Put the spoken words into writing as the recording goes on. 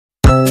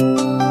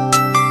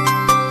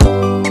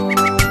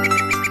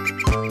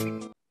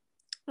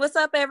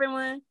up,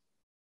 everyone?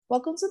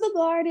 Welcome to the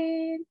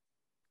garden.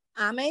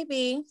 I'm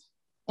AB.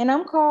 And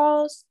I'm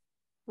Karlzzz.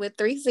 With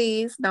 3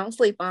 C's. Don't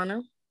sleep on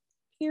them.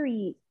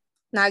 Period.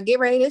 Now get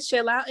ready to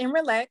chill out and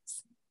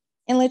relax.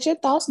 And let your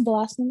thoughts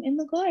blossom in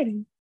the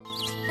garden.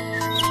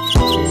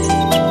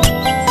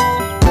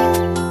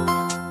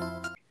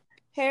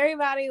 Hey,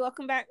 everybody.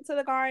 Welcome back to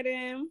the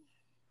garden.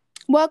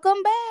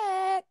 Welcome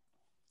back.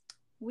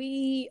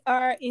 We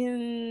are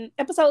in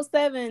episode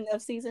 7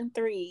 of season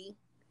 3.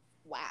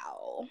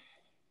 Wow.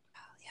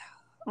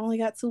 Only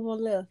got 2 more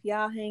left.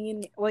 Y'all hang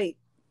in there. Wait,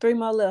 3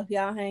 more left.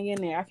 Y'all hang in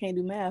there. I can't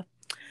do math.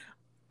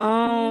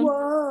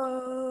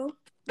 Whoa.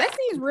 That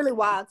seems really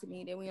wild to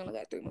me that we only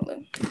got 3 more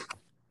left.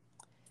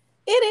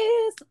 It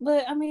is,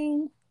 but I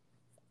mean,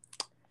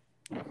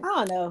 I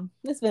don't know.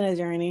 It's been a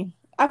journey.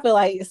 I feel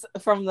like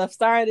from the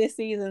start of this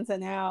season to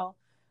now,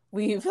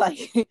 we've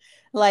like,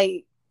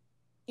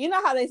 you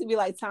know how they used to be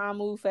like time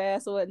move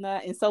fast or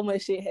whatnot, and so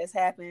much shit has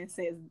happened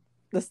since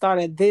the start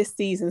of this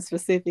season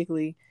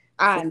specifically.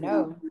 I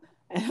know.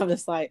 And I'm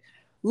just like,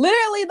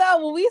 literally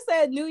though, when we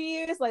said New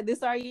Year's, like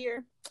this our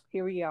year,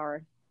 here we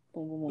are.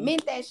 Boom, boom, boom.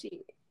 Mint that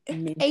shit.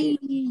 Hey.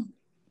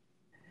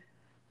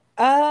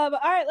 But all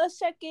right, let's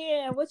check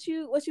in. What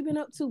you been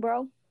up to,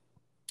 bro?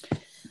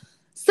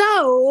 So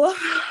I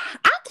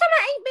kind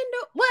of ain't been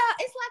doing well.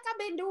 It's like I've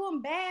been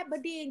doing bad, but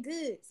then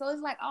good. So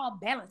it's like all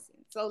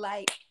balancing. So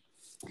like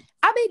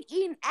I've been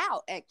eating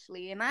out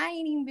actually, and I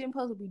ain't even been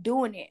supposed to be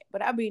doing it,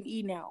 but I've been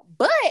eating out.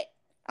 But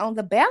on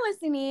the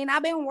balancing end,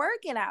 I've been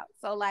working out.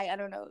 So like I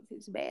don't know if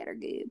it's bad or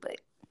good, but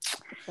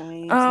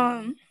like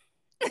I don't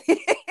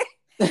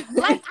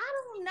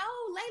know.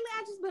 Lately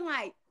I just been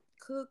like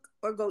cook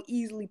or go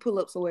easily pull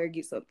up somewhere and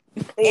get something.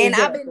 Exactly. And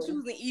I've been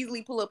choosing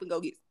easily pull up and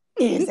go get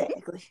something.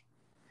 Exactly.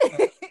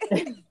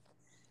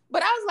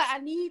 But I was like, I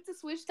need to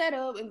switch that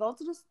up and go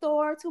to the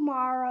store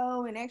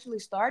tomorrow and actually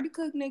start to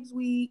cook next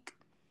week.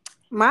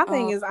 My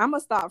thing is, I'm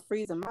gonna stop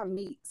freezing my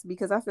meats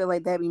because I feel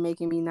like that be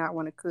making me not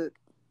want to cook.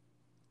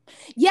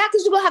 Yeah,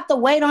 because you're gonna have to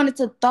wait on it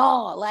to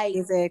thaw. Like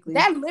exactly.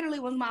 That literally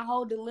was my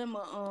whole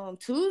dilemma.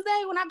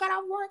 Tuesday when I got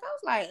off work, I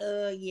was like,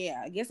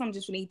 yeah, I guess I'm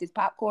just gonna eat this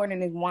popcorn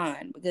and this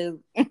wine because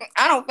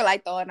I don't feel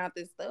like throwing out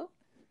this stuff.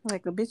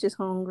 Like a bitch is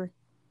hungry.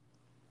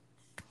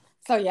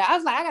 So yeah, I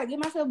was like, I gotta get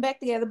myself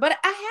back together. But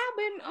I have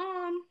been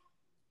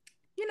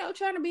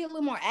trying to be a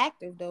little more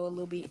active though, a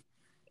little bit.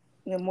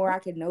 The more I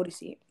could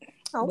notice it.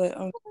 Oh. But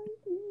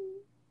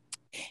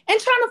and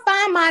trying to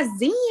find my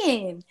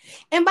zen.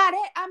 And by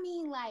that I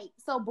mean like,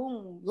 so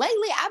boom.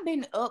 Lately I've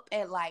been up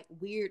at like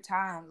weird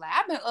times. Like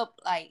I've been up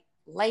like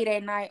late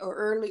at night or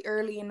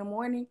early in the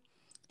morning.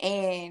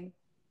 And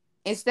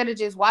instead of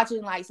just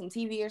watching like some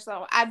TV or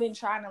something, I've been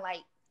trying to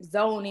like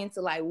zone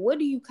into like, what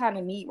do you kind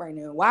of need right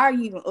now? Why are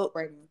you even up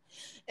right now?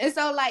 And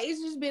so like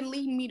it's just been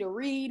leading me to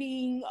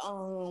reading.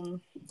 I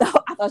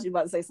thought you were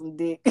about to say some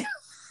dick.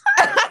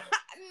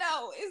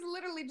 No, it's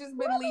literally just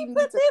been leading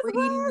me to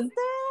reading.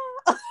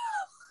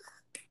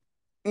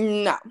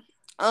 No.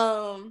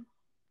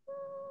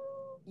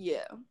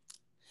 Yeah.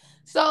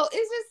 So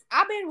it's just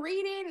I've been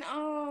reading,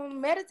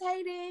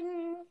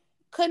 meditating,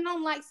 cutting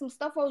on like some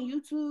stuff on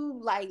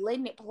YouTube, like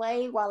letting it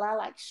play while I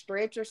like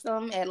stretch or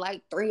something at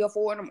like 3 or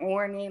 4 in the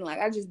morning. Like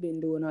I just been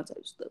doing all type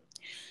of stuff.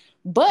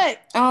 But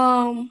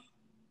I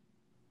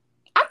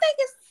think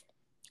it's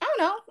I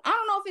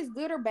don't know if it's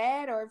good or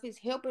bad or if it's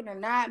helping or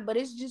not, but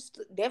it's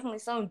just definitely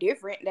something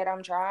different that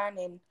I'm trying,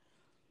 and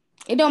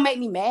it don't make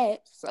me mad.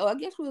 So I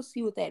guess we'll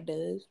see what that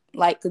does.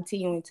 Like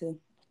continuing to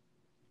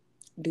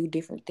do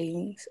different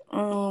things.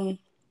 So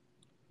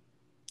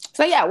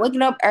yeah,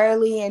 waking up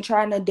early and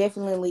trying to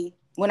definitely,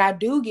 when I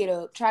do get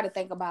up, try to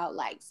think about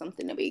like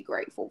something to be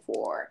grateful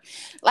for.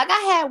 Like I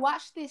had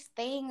watched this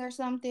thing or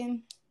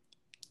something.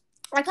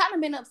 I kind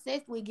of been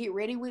obsessed with Get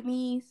Ready With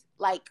Me's,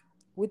 like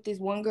with this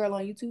one girl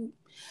on YouTube.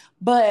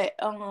 But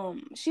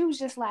she was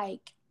just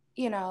like,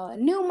 a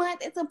new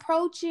month is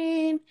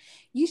approaching.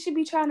 You should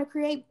be trying to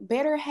create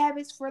better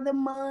habits for the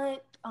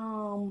month,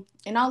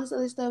 and all this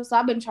other stuff. So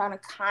I've been trying to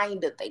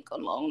kind of think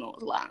along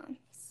those lines.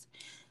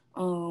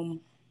 So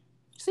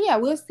yeah,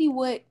 we'll see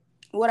what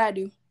I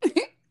do.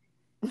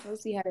 We'll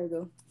see how they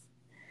go.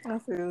 I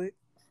feel it.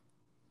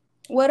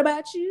 What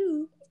about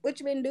you? What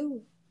you been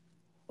doing?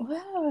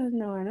 Well,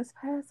 no, this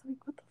past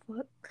week, what the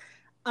fuck?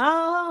 I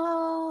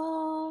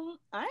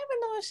ain't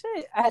been doing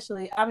shit,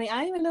 actually. I mean,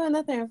 I ain't been doing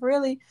nothing,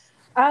 really.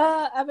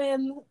 I've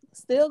been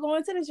still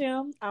going to the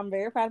gym. I'm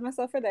very proud of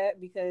myself for that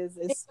because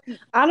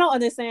I don't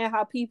understand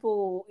how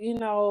people,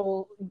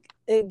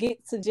 it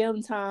gets to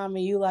gym time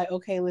and you like,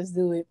 okay, let's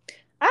do it.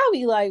 I'll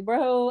be like,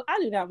 bro, I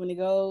do not want to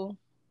go.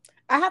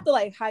 I have to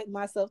like hype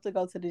myself to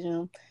go to the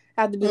gym.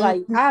 I have to be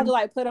like, I have to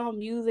like put on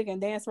music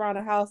and dance around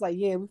the house. Like,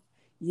 we're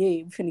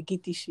finna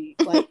get this shit.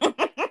 Like,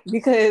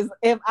 because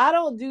if I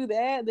don't do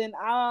that, then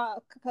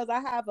because I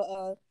have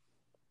a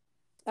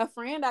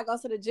friend I go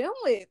to the gym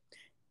with,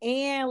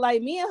 and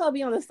like me and her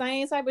be on the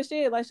same type of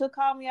shit. Like she'll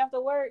call me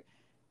after work,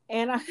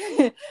 and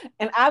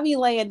I be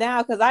laying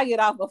down because I get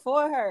off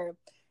before her.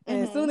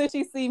 And as soon as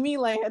she see me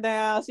laying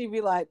down, she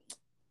be like,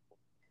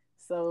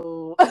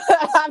 So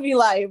I be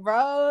like,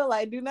 bro,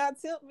 like, do not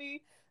tilt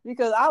me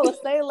because I will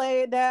stay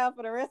laid down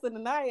for the rest of the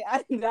night.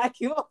 I do not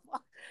give a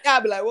fuck.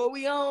 I'll be like, what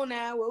we on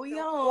now? What we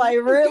on? Like,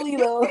 really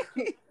though.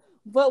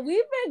 But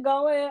we've been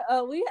going.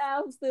 We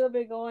have still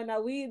been going.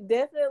 Now we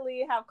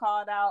definitely have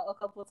called out a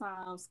couple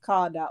times.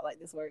 Called out like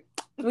this word.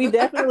 We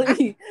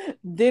definitely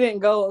didn't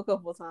go a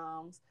couple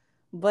times.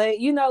 But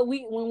you know,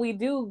 when we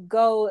do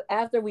go,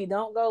 after we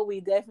don't go,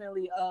 we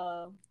definitely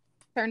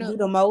Turn do up.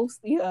 the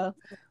most. Yeah.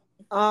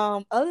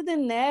 Other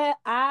than that,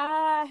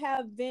 I've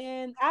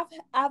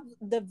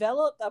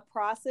developed a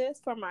process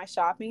for my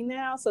shopping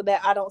now so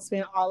that I don't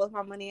spend all of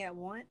my money at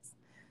once.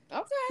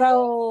 Okay.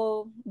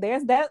 So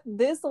there's that.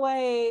 This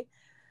way,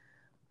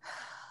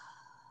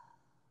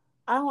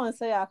 I don't want to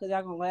say y'all because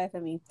y'all gonna laugh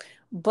at me,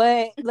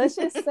 but let's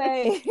just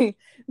say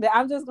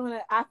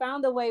that I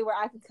found a way where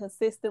I can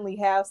consistently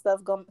have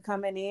stuff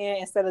coming in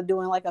instead of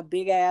doing like a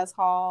big ass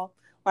haul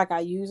like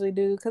I usually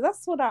do, because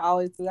that's what I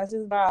always do. I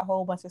just buy a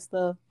whole bunch of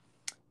stuff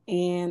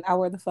and I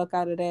wear the fuck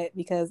out of that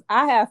because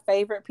I have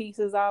favorite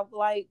pieces I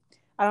like.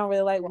 I don't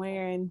really like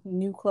wearing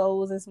new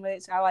clothes as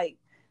much. I like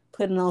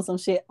putting on some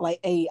shit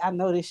like, hey, I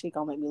know this shit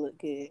gonna make me look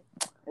good.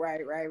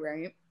 Right.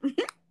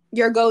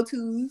 Your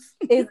go-tos.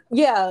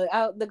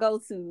 The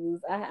go-tos.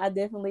 I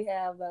definitely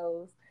have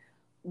those.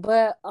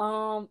 But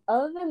other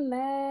than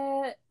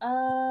that,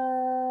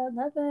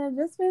 nothing.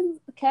 Just been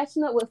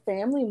catching up with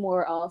family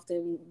more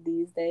often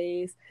these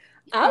days.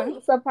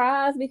 I'm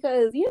surprised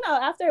because, you know,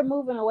 after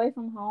moving away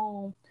from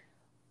home,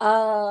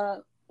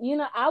 you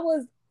know,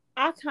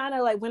 I kind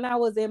of like when I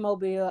was in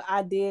Mobile,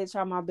 I did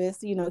try my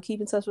best to, you know,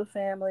 keep in touch with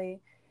family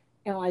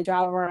and like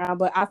drive around.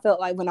 But I felt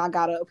like when I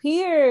got up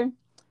here,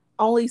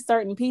 only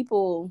certain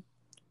people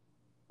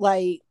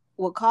like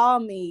will call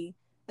me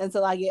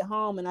until I get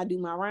home and I do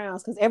my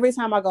rounds. Because every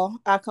time I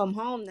come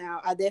home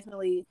now, I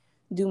definitely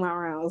do my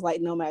rounds,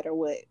 like no matter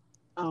what.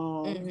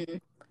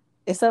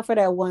 Except for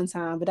that one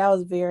time, but that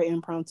was a very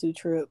impromptu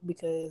trip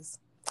because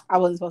I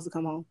wasn't supposed to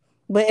come home.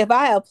 But if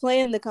I had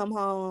planned to come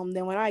home,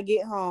 then when I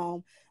get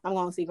home, I'm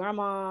gonna see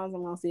grandmas,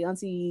 I'm gonna see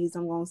aunties,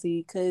 I'm gonna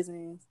see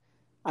cousins.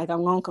 Like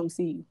I'm gonna come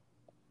see you.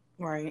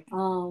 Right.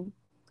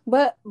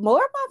 But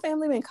more of my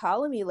family been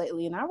calling me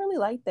lately, and I really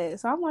like that.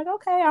 So I'm like,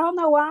 okay, I don't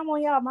know why I'm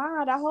on y'all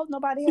mind. I hope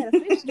nobody had a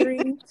fish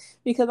dream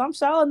because I'm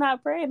sure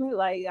not pregnant.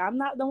 Like I'm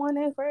not the one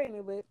that's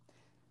pregnant, but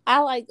I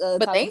like.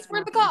 But thanks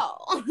for the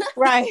call.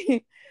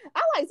 Right.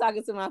 I like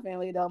talking to my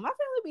family though. My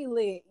family be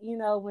lit, you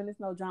know, when there's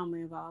no drama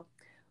involved.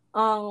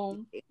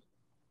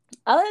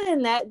 Other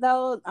than that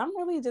though, I'm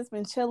really just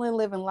been chilling,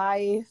 living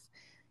life,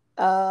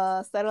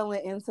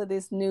 settling into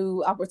this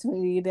new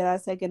opportunity that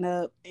I've taken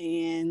up,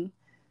 and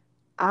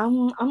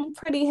I'm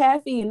pretty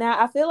happy.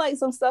 Now I feel like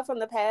some stuff from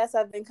the past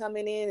have been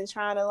coming in and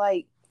trying to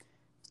like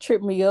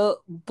trip me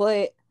up,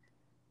 but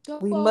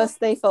we must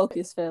stay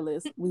focused,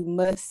 fellas. We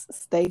must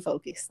stay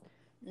focused.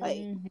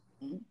 Like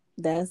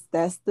that's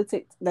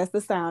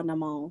the sound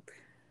I'm on.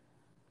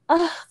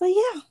 But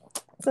yeah.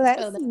 So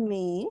that's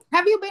me.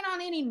 Have you been on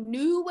any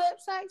new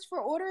websites for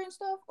ordering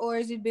stuff, or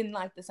has it been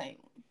like the same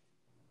one?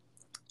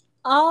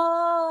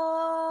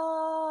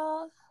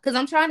 Because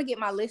I'm trying to get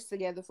my list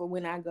together for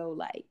when I go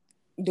like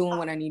doing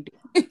what I need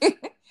to do.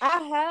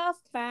 I have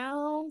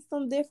found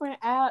some different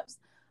apps.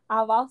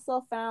 I've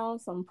also found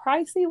some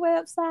pricey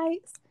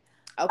websites.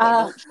 Okay,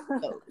 don't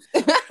those.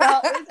 So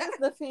it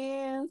just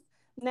depends.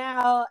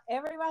 Now,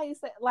 everybody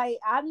said, like,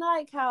 I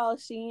like how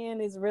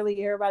Shein is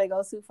really everybody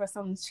goes to for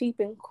something cheap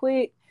and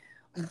quick.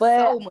 But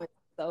so much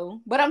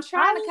so. But I'm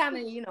trying to kind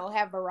of, you know,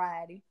 have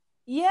variety.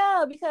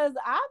 Yeah, because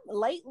I've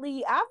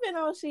been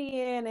on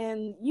Shein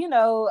and, you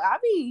know, I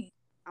be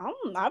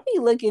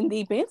looking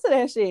deep into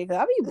that shit because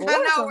I be bored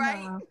sometimes.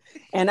 Right?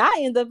 And I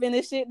end up in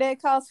the shit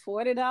that costs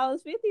 $40,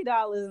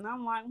 $50, and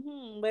I'm like,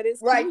 but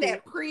it's right cool.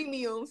 That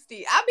premium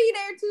stick. I be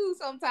there too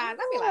sometimes.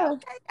 I be like,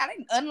 okay, I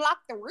didn't unlock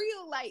the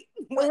real like.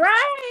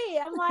 Right.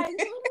 I'm like,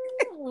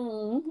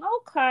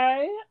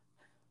 okay,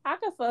 I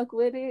can fuck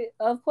with it.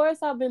 Of course,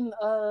 I've been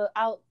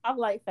I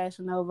like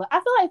Fashion Nova. I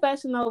feel like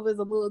Fashion Nova is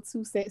a little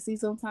too sexy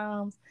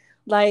sometimes.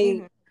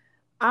 Like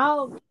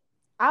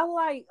I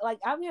like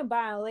I've been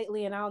buying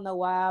lately and I don't know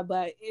why,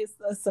 but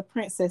it's a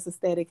princess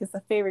aesthetic. It's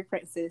a fairy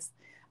princess.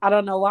 I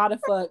don't know why the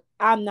fuck.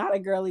 I'm not a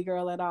girly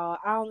girl at all.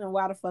 I don't know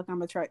why the fuck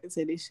I'm attracted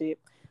to this shit.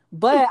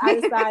 But I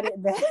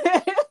decided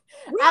that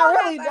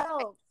I really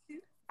don't.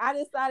 I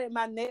decided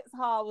my next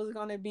haul was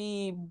gonna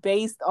be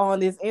based on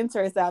this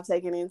interest I've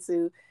taken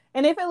into.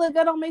 And if it look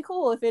good on me,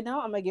 cool. If it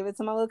don't, I'm gonna give it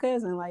to my little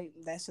cousin. Like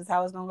that's just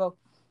how it's gonna go.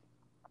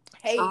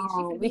 Hey,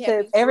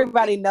 because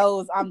everybody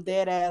knows I'm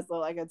dead ass or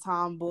like a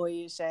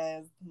tomboyish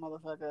ass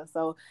motherfucker.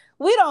 So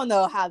we don't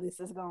know how this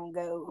is gonna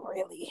go,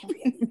 really.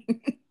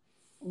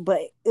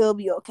 But it'll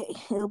be okay.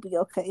 It'll be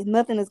okay.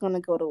 Nothing is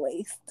gonna go to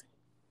waste.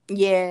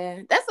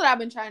 Yeah, that's what I've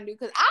been trying to do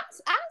because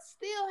I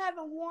still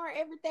haven't worn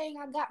everything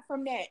I got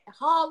from that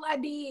haul I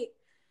did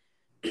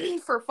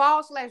for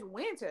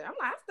fall/winter. I'm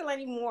like, I still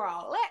ain't even wore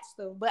all that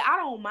stuff, but I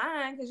don't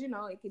mind because you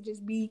know it could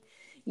just be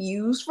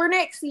used for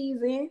next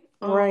season,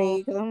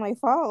 right? Because I'm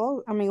like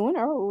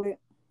winter over with.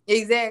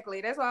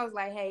 Exactly. That's why I was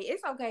like, hey,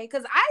 it's okay.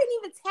 Because I didn't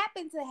even tap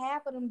into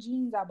half of them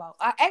jeans I bought.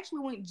 I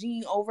actually went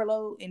jean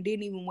overload and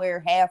didn't even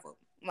wear half of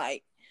them.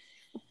 Like,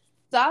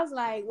 so I was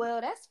like, well,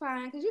 that's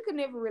fine. Because you could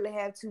never really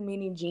have too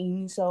many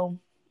jeans. So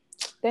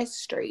that's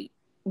straight.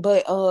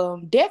 But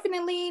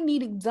definitely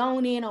need to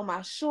zone in on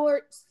my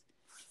shorts.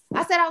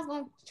 I said I was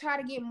going to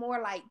try to get more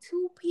like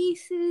 2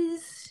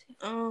 pieces.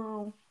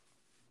 And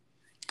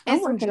I'm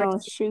some working on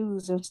dresses.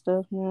 shoes and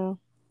stuff now.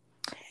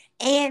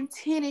 And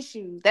tennis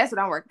shoes. That's what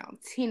I'm working on.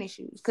 Tennis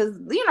shoes. Because,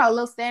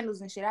 little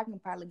sandals and shit, I can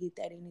probably get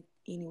that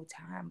any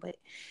time. But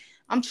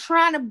I'm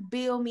trying to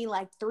build me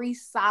like 3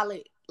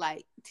 solid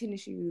like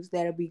tennis shoes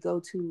that'll be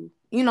go-to.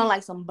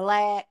 Like some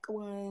black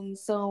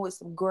ones, some with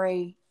some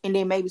gray, and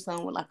then maybe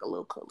some with like a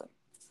little color.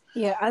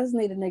 Yeah, I just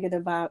need a nigga to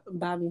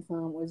buy me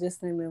some or just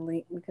send me a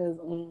link because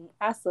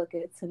I suck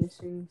at tennis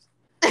shoes.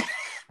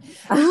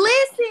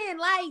 Listen,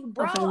 like,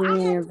 bro, I'm gonna be I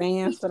in have to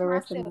Vans teach for the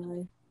rest of myself. the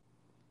day.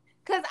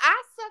 Cause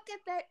I suck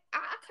at that.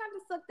 I kind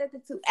of sucked at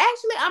it too.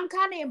 Actually, I'm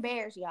kind of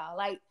embarrassed, y'all.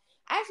 Like,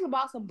 I actually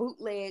bought some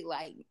bootleg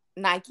like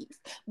Nikes,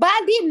 but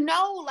I didn't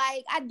know.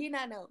 Like, I did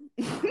not know.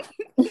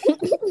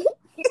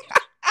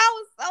 I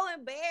was so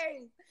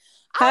embarrassed.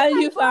 How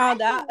you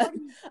found out?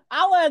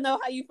 I want to know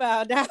how you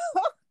found out.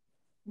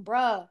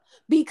 Bruh,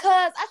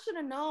 because I should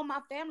have known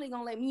my family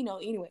gonna let me know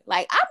anyway.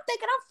 Like, I'm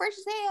thinking I'm fresh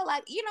as hell.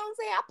 Like, you know what I'm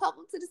saying? I pop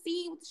up to the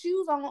scene with the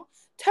shoes on.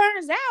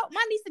 Turns out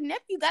my niece and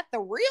nephew got the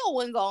real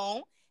ones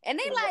on. And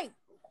they like,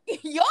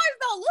 yours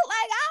don't look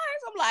like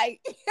ours. I'm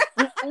like,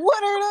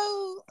 what are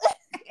those?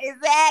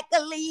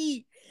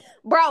 Exactly.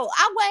 Bro,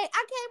 I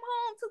came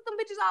home, took them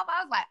bitches off.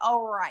 I was like,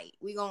 all right,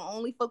 we gonna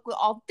only fuck with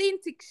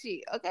authentic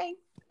shit, okay?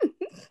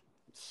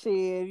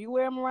 Shit, if you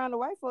wear them around the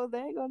white folks, they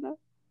ain't gonna know.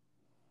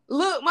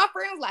 Look, my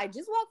friend was like,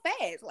 just walk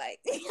fast. Like,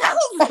 I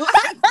was like,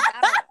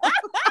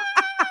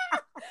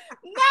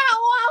 not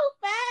walk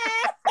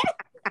fast.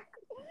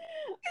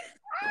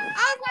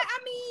 I was like, I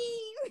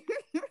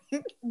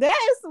mean, that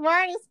is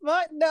smart as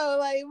fuck though.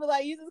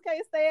 Like you just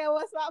can't stay at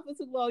one spot for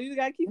too long. You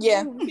gotta keep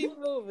moving, keep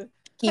moving.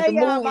 Keep it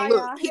moving. Bye, Look,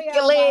 y'all. keep Hey, your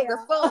y'all, leg bye, or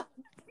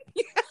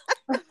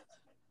something.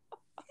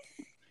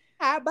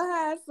 Hide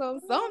behind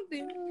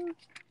something.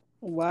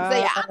 Wow. So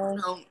yeah, I don't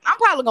know. I'm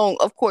probably gonna,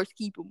 of course,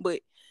 keep them,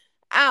 but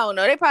I don't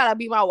know. They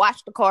probably be my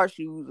watch the car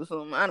shoes or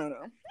something. I don't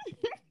know.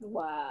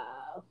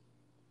 Wow.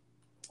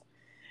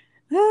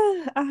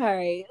 All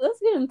right, let's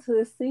get into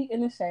the seat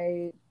in the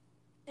shade.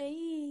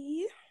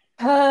 Hey.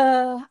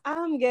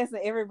 I'm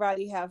guessing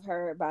everybody have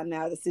heard by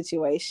now the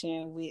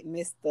situation with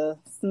Mr.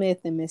 Smith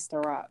and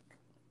Mr. Rock.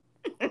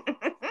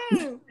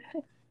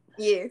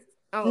 Yes.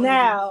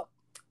 Now,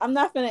 I'm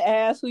not gonna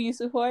ask who you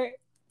support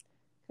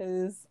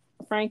because,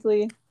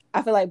 frankly,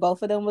 I feel like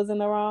both of them was in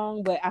the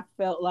wrong, but I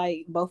felt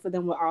like both of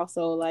them were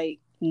also like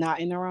not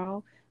in the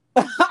wrong.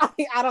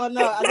 I don't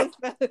know.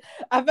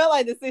 I felt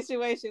like the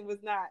situation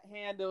was not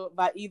handled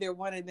by either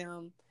one of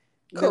them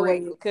the way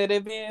it could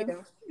have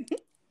been.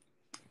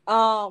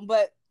 Yeah.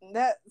 But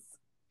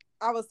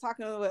I was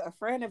talking with a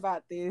friend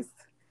about this.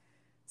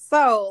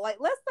 So, like,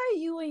 let's say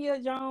you and your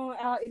Joan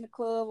out in the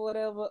club or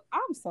whatever.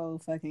 I'm so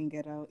fucking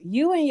ghetto.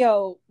 You and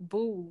your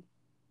boo,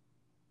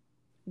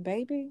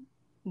 baby,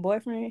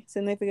 boyfriend,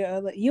 significant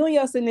other. You and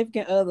your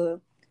significant other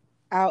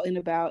out and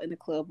about in the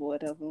club or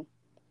whatever.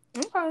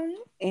 Okay.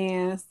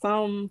 And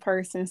some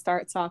person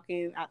start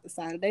talking out the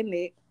side of their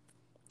neck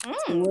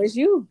towards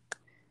you.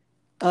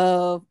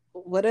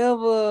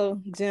 Whatever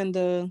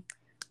gender,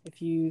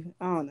 if you,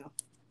 I don't know.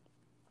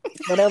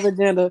 Whatever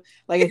gender,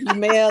 like if you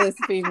male, it's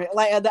female,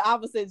 like the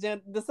opposite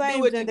gender, the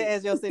same gender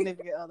as your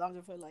significant other. I'm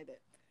just putting it like that.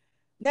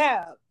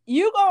 Now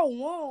you gonna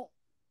want,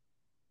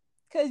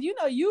 cause you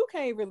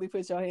can't really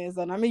put your hands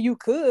on. I mean, you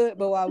could,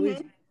 but why would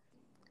you?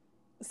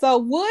 So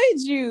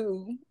would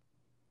you,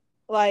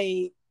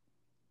 like,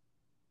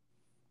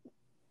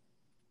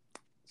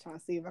 trying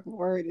to see if I can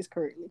word this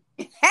correctly?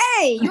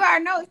 Hey, you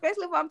already know,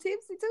 especially if I'm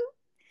tipsy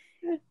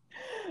too.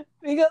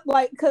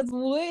 Cause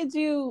would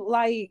you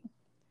like?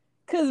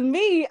 Cause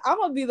me, I'm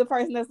gonna be the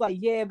person that's like,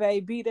 yeah,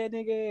 babe, beat that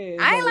nigga ass.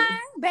 I ain't lying,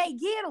 babe,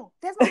 get him.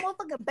 That's my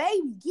motherfucking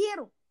baby, get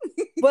him.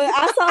 But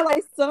I saw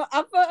like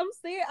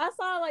I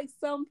saw like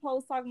some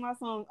posts talking about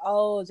some,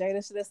 oh,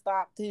 Jada should have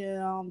stopped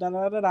him, da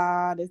da da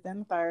da, this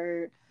and the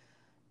third.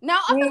 No,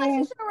 I feel like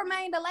she should have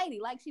remained a lady,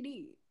 like she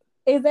did.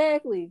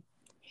 Exactly.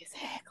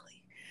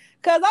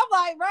 Cause I'm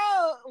like,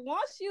 bro,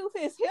 once you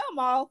piss him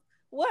off,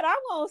 what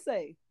I'm gonna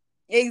say?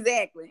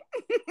 Exactly.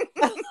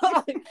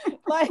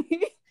 like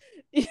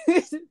he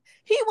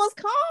was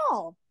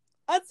calm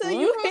until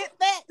you hit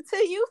that,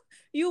 till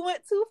you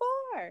went too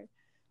far.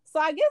 So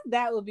I guess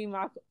that would be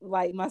my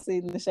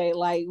seat in the shade.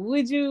 Like,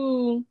 would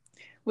you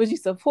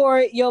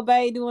support your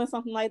bae doing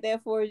something like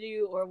that for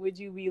you, or would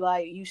you be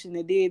like, you shouldn't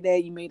have did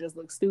that, you made us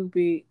look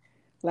stupid?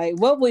 Like,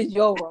 what would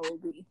your role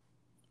be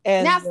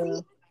as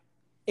the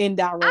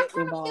indirect I kind of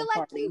involved feel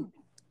like party? you.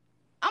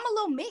 I'm a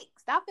little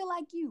mixed. I feel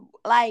like you.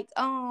 Like,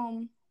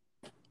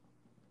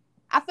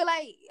 I feel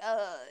like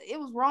it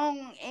was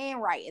wrong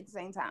and right at the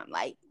same time.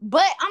 Like,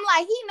 but I'm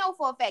like, he know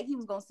for a fact he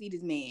was gonna see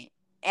this man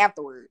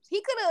afterwards. He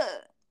could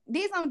have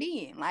This on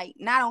then, like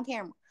not on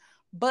camera.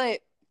 But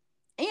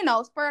you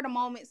know, spur of the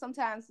moment,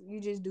 sometimes you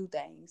just do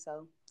things.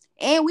 So,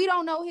 and we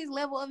don't know his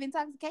level of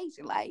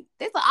intoxication. Like,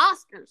 this the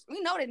Oscars.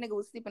 We know that nigga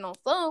was sipping on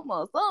some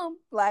or some.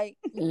 Like,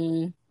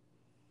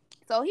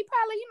 so he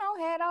probably, you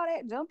know, had all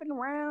that jumping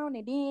around,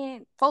 and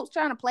then folks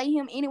trying to play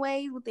him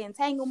anyways with the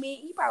entanglement.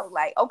 He probably was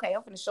like, okay,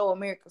 I'm finna show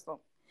America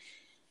something.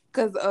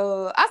 Cause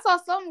I saw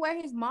something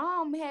where his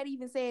mom had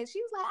even said,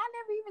 she was like, I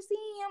never even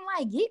seen him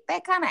like get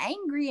that kind of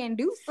angry and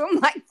do something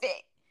like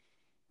that.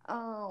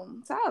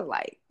 So I was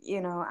like,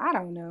 you know, I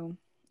don't know.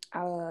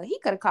 He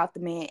could have caught the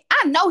man.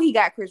 I know he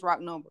got Chris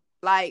Rock number.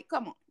 Like,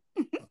 come on.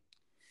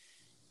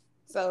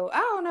 So I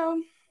don't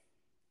know.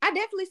 I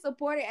definitely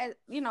support it as,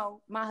 you know,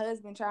 my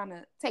husband trying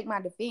to take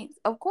my defense.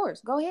 Of course,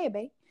 go ahead,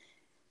 babe.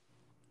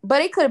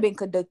 But it could have been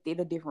conducted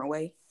a different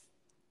way.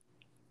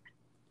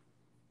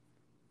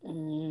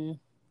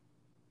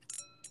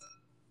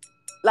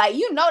 Like,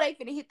 you know, they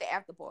finna hit the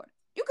after party.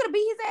 You could have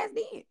beat his ass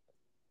then.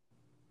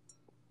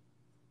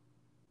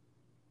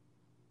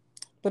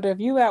 But if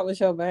you out with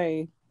your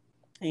babe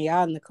and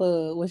y'all in the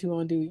club, what you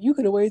want to do? You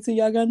could have waited till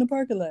y'all got in the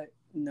parking lot.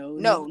 No.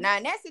 Now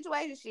in that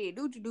situation, shit,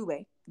 do what you do,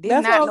 babe.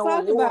 That's what I'm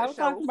talking about. I'm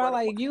talking about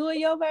like you and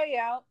your babe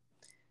out,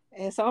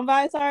 and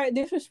somebody started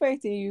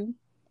disrespecting you.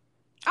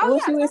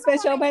 What you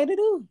expect your babe to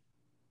do?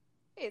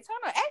 Yeah,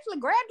 turn on. Actually,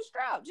 grab the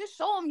strap. Just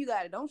show them you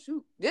got it. Don't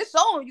shoot. Just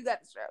show them you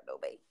got the strap, though,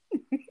 babe.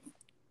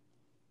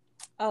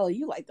 Oh,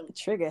 you like them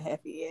trigger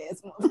happy ass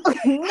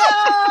motherfuckers. No!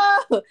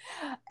 I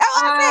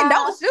said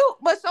don't shoot,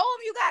 but show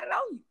them you got it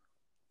on you.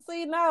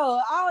 See, no,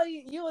 all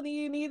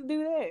you need to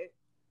do that.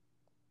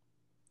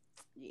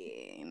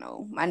 Yeah, you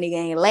know, my nigga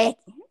ain't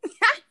lacking.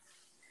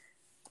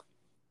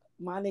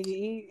 My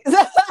nigga is.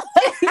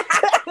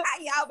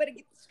 Y'all better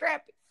get the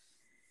strapping.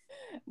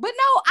 But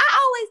no, I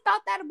always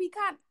thought that'd be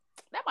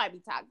that might be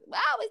toxic, but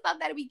I always thought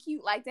that'd be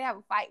cute, like to have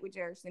a fight with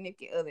your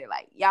significant other,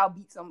 like y'all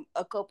beat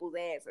a couple's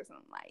ass or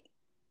something, like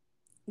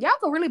y'all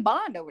could really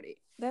bond over it.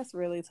 That's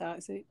really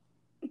toxic.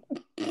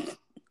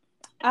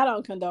 I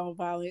don't condone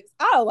violence.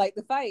 I don't like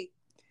to fight.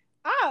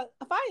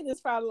 Fighting is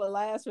probably the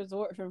last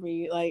resort for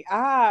me. Like,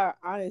 I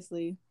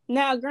honestly,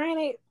 now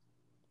granted,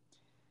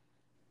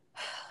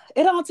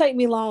 it don't take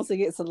me long to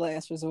get to the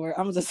last resort.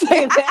 I'm just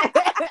saying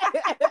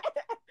that.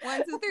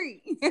 1, 2,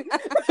 3.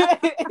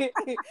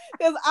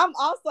 Because I'm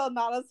also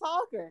not a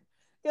talker.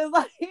 Because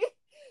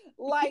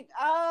like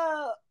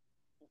I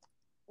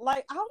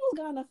was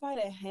gonna fight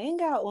at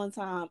Hangout one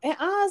time, and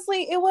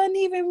honestly, it wasn't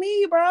even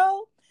me,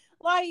 bro.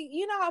 Like,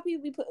 you know how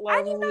people be put.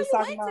 I didn't know you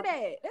went to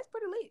that. That's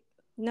pretty lit.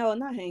 No,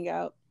 not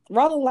Hangout.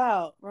 Rolling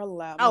Loud.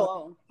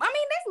 Oh. I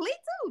mean, that's lit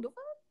too. The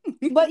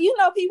fuck? But you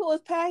know, people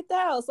was packed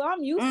out, so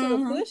I'm used to the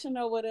pushing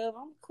or whatever.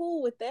 I'm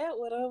cool with that,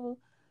 whatever.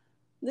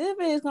 This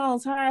bitch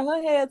gonna turn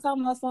her head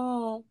talking about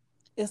something.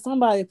 If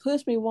somebody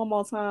push me one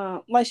more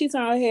time, like she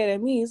turned her head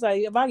at me, it's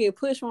like if I get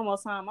pushed one more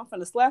time, I'm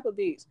finna slap a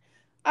bitch.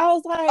 I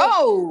was like,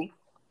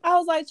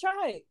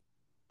 try it.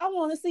 I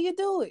want to see you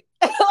do it.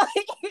 I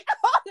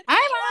ain't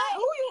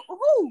like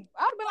who?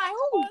 I'd be like,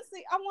 who?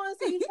 I want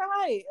to see you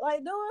try it.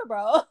 Like, do it,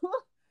 bro.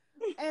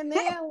 And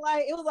then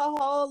like it was a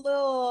whole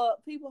little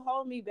people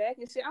holding me back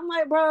and shit. I'm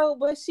like, bro,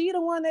 but she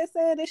the one that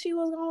said that she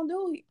was gonna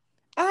do it.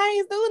 I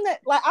ain't doing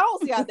that. Like, I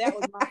don't see how that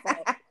was my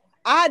fault.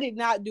 I did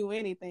not do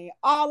anything.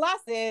 All I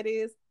said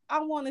is,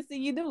 I want to see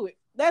you do it.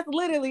 That's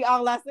literally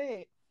all I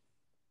said.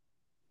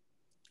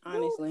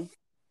 Honestly.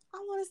 I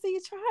want to see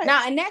you try it.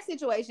 Now, in that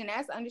situation,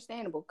 that's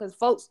understandable. Because,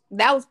 folks,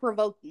 that was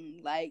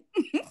provoking. Like,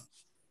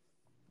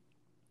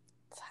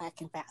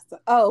 talking faster.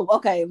 Oh,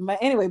 okay. But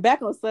anyway,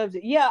 back on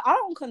subject. Yeah, I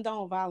don't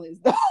condone violence,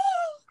 though.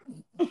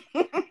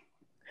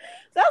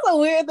 That's a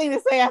weird thing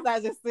to say after I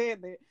just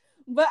said that.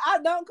 But I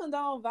don't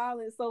condone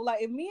violence. So,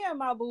 like, if me and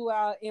my boo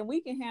out and we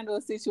can handle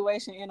a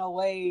situation in a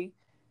way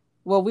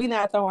where we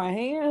not throwing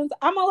hands,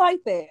 I'm gonna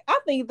like that. I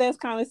think that's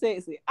kind of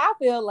sexy. I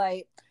feel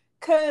like,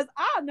 cause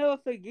I'll never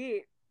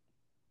forget,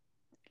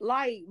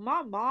 like,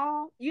 my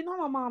mom, you know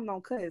my mom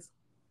don't cuss.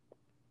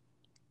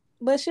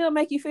 But she'll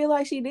make you feel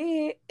like she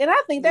did. And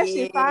I think that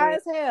shit fire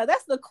as hell.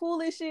 That's the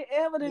coolest shit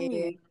ever to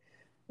me.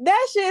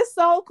 That shit's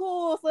so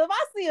cool. So if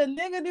I see a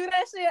nigga do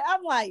that shit,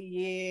 I'm like,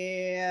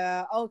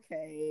 yeah,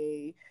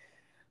 okay.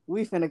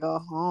 We finna go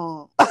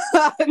home. Because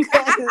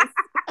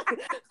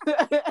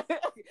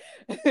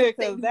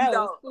that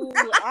was cool.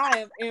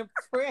 I am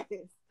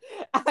impressed.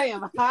 I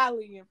am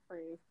highly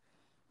impressed.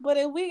 But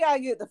if we gotta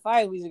get the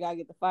fight, we just gotta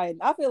get the fight.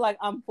 I feel like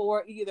I'm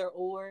for either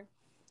or.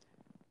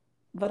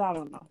 But I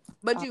don't know.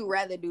 But you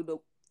rather do the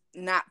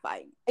not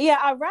fight. Yeah,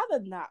 I'd rather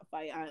not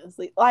fight,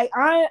 honestly.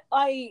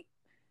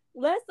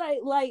 Let's say,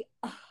 like,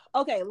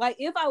 okay, like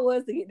if I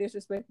was to get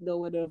disrespected or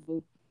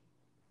whatever,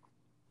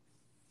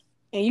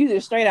 and you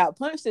just straight out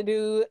punch the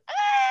dude,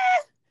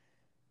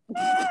 I'll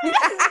be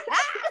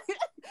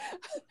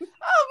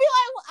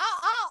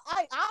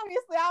like,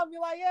 obviously, I'll be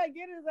like, yeah,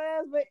 get his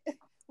ass. But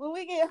when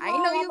we get home, I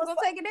didn't know you was gonna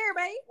take it there,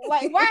 babe.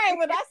 Like, right,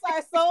 when I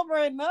start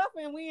sobering up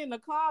and we in the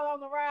car on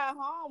the ride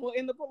home or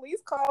in the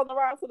police car on the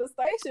ride to the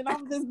station,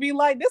 I'm just be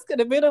like, this could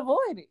have been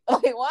avoided.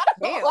 Like, why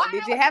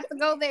Did you have to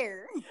go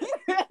there?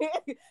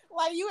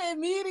 Like, you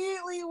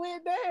immediately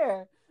went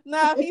there.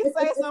 Now, if he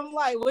say something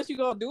like, what you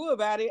gonna do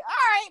about it? All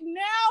right,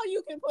 now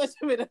you can push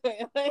him in the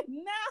head. Like,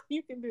 now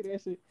you can do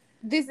that shit.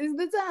 This is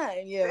the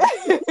time, yeah.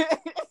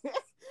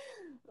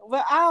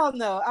 But I don't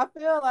know. I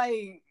feel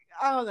like,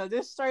 I don't know,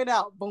 just straight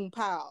out boom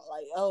pow.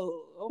 Like,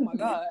 oh my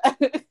God.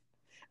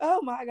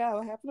 Oh my God,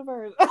 what happened to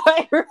birds?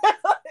 Like, really?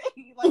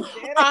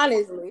 Like,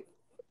 honestly.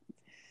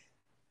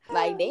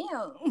 Like,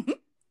 damn.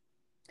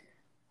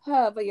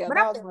 But yeah,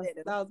 that was my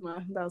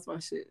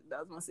shit. That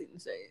was my seat in the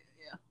shade.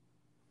 Yeah.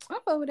 I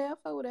fuck with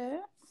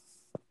that.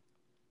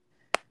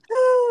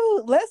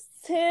 Ooh, let's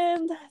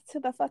tend to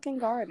the fucking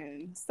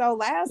garden. So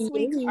last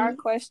week our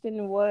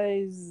question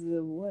was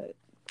what?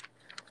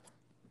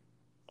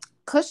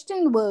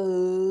 Question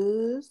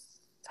was,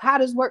 how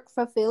does work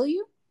fulfill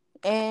you?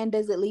 And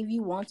does it leave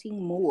you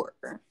wanting more?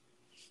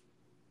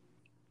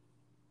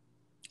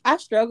 I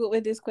struggled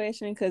with this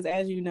question because,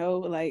 as you know,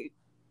 like,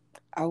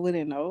 I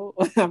wouldn't know.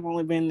 I've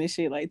only been in this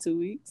shit like 2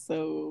 weeks,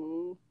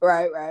 so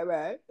right.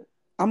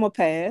 I'm gonna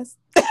pass.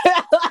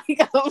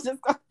 Like, I'm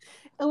just gonna,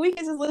 and we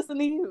can just listen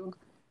to you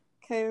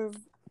because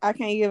I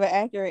can't give an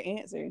accurate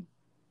answer.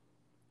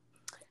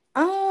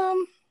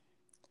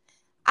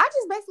 I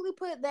just basically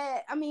put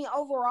that. I mean,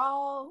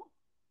 overall,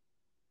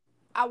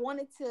 I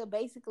wanted to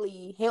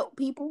basically help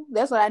people.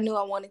 That's what I knew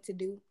I wanted to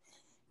do,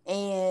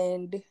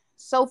 and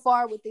so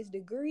far with this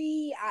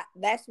degree,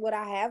 that's what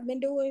I have been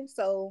doing.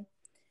 So,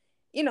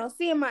 you know,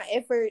 seeing my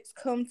efforts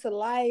come to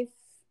life,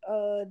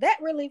 that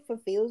really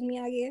fulfills me,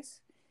 I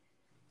guess.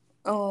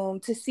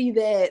 To see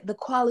that the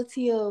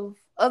quality of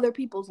other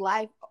people's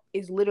life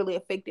is literally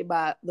affected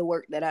by the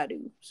work that I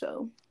do.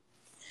 So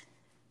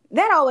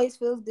that always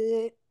feels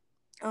good.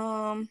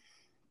 And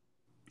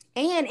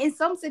in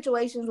some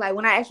situations, like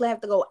when I actually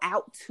have to go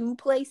out to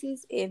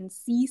places and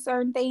see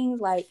certain things,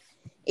 like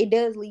it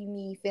does leave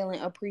me feeling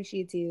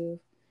appreciative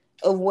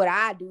of what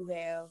I do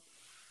have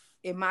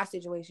in my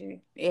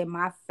situation, in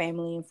my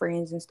family and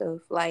friends and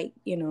stuff. Like,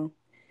 you know,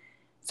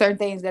 certain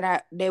things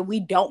that we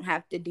don't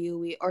have to deal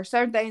with, or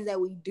certain things that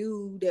we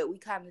do that we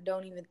kind of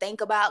don't even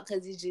think about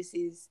because it just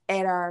is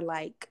at our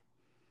like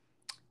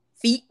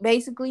feet,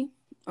 basically.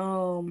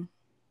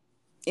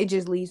 It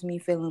just leaves me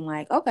feeling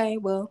like, okay,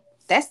 well,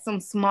 that's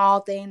some small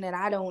thing that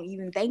I don't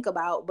even think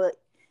about, but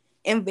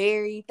am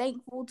very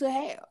thankful to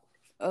have.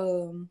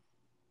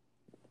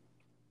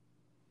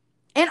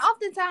 And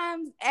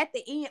oftentimes at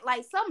the end,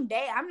 like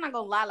someday, I'm not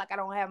gonna lie, like I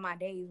don't have my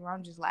days where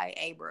I'm just like,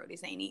 hey bro,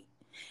 this ain't it.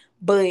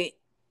 But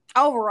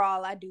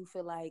overall, I do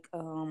feel like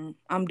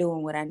I'm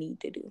doing what I need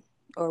to do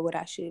or what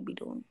I should be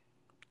doing.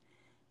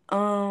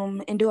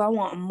 And do I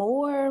want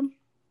more?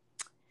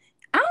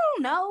 I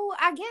don't know.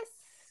 I guess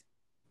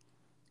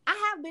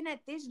I have been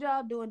at this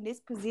job doing this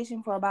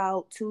position for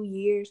about 2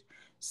 years.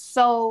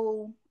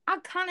 So I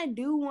kind of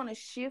do want to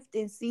shift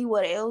and see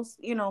what else,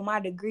 you know, my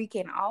degree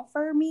can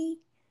offer me.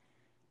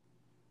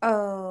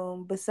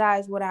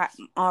 Besides what I'm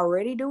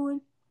already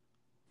doing.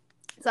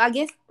 So I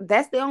guess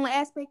that's the only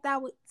aspect I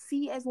would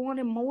see as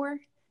wanting more,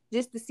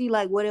 just to see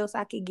like what else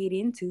I could get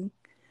into,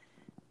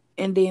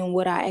 and then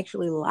what I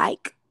actually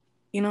like.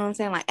 You know what I'm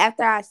saying? Like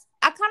after I kind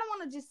of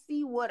want to just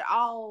see what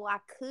all I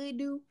could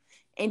do,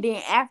 and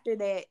then after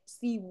that,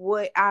 see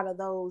what out of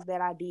those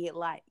that I did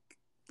like,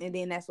 and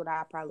then that's what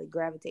I probably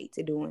gravitate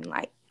to doing,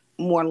 like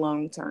more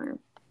long term.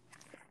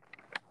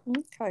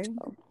 Okay,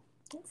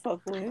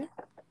 fuck with it.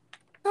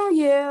 Oh,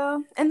 yeah.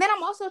 And then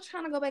I'm also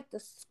trying to go back to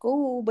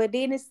school, but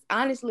then it's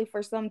honestly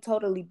for something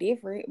totally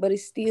different, but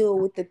it's still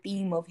with the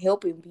theme of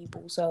helping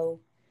people.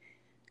 So,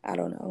 I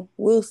don't know.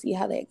 We'll see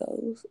how that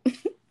goes.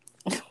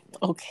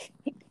 Okay.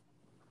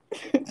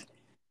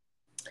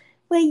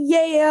 But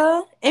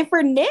yeah. And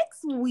for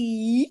next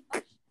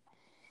week,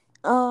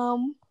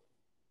 the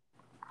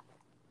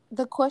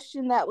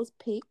question that was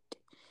picked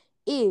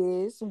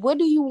is, what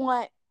do you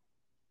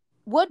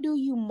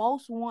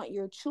most want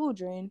your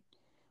children,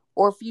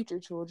 or future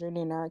children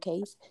in our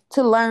case,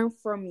 to learn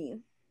from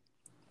you?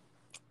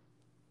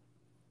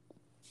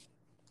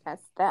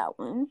 That's that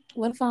one.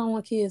 What if I don't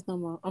want kids no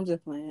more? I'm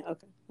just playing.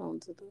 Okay. I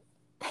want to do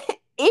it.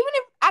 Even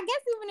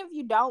if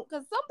you don't,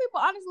 because some people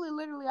honestly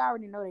literally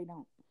already know they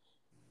don't.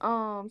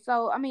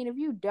 So I mean, if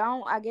you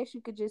don't, I guess you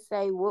could just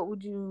say, what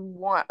would you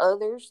want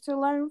others to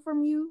learn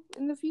from you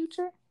in the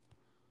future?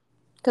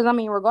 Because I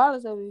mean,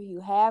 regardless of if you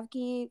have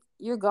kids,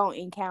 you're gonna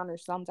encounter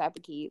some type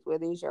of kids,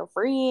 whether it's your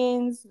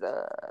friends,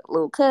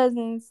 little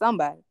cousins,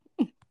 somebody.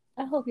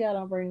 I hope y'all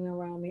don't bring them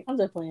around me. I'm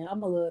just playing.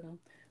 I'm gonna love them.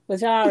 But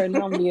y'all already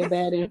know I'm gonna be a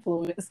bad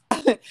influence.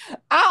 I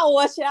don't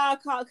want y'all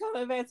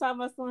coming back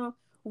talking about something.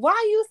 Why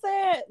you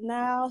said,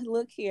 now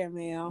look here,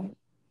 ma'am.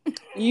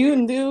 You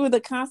knew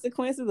the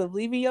consequences of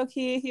leaving your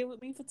kid here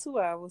with me for 2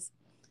 hours.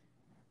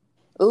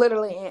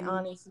 Literally and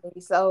honestly.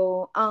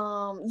 So, yeah,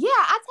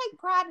 I take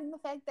pride in the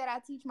fact that I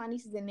teach my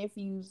nieces and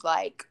nephews,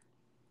 like,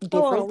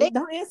 different things.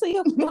 Don't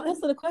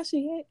answer the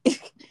question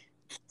yet.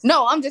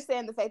 No, I'm just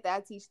saying the fact that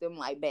I teach them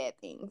like bad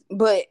things,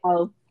 but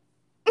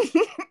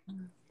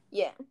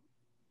yeah.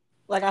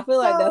 Like I feel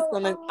like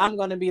I'm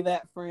gonna be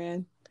that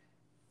friend.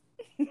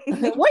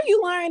 Where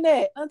you learned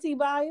that, Auntie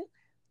Baya?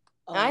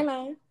 I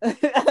know. I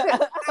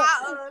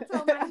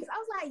told my niece, I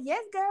was like,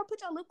 "Yes, girl,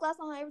 put your lip gloss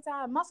on every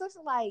time." My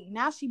sister like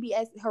now she be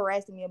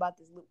harassing me about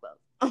this lip gloss.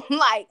 I'm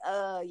like,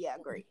 yeah,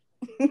 great.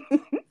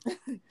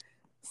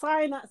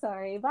 Sorry, not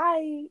sorry.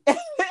 Bye.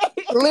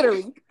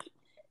 Literally.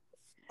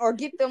 Or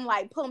get them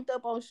like pumped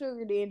up on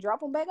sugar, then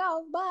drop them back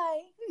off.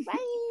 Bye.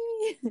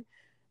 Bye.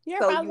 You're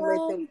So you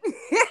let them.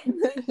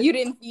 You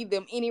didn't feed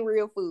them any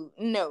real food.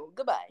 No.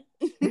 Goodbye.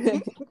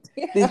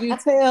 Did you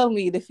tell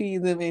me to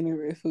feed them any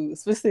real food?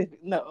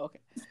 Specific? No.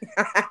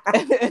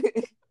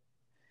 Okay.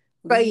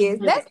 But yes,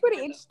 that's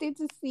pretty interesting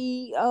to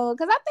see.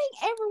 Because I think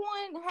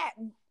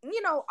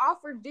everyone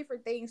offered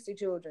different things to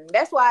children.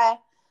 That's why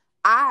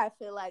I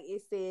feel like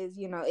it says,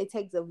 it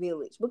takes a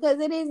village, because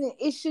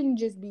it shouldn't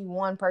just be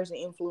one person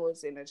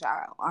influencing a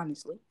child,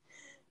 honestly.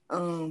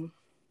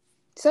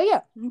 So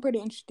yeah, I'm pretty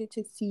interested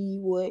to see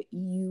what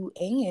you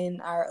and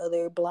our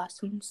other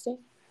blossoms say.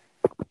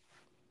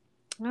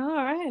 All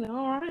right.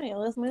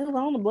 Let's move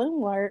on to bloom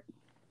work.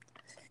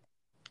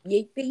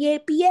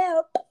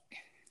 Yep.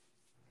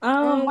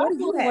 My What do you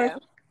bloom work,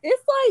 have?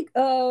 it's like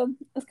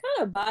it's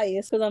kind of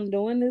biased because I'm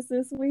doing this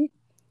week,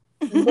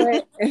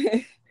 but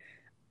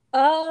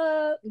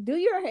do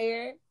your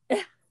hair.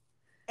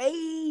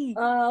 Hey.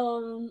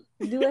 Do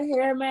a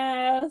hair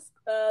mask,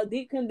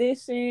 deep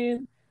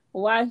condition,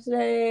 wash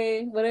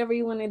day, whatever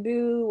you want to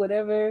do,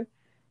 whatever,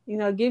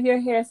 give your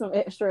hair some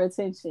extra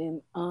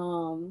attention.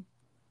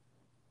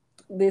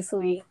 This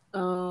week,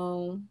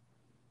 well,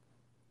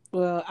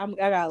 I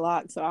got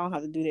locks, so I don't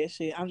have to do that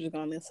shit. I'm just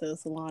going to the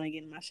salon and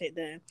getting my shit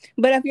done.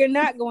 But if you're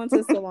not going to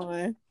the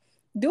salon,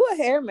 do a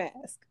hair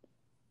mask.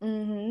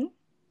 Mm-hmm.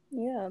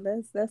 Yeah,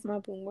 that's my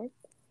homework.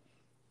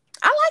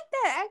 I like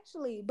that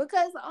actually,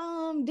 because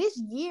this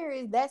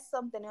year that's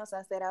something else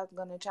I said I was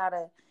gonna try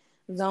to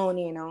zone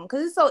in on,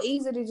 because it's so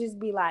easy to just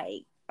be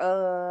like,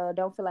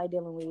 don't feel like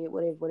dealing with it,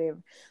 whatever.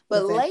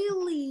 But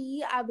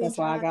lately I've been that's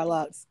why I got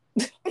locks.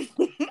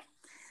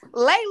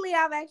 Lately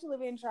I've actually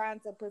been trying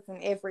to put some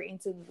effort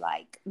into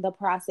like the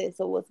process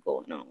of what's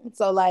going on.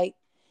 So like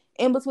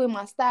in between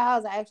my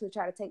styles, I actually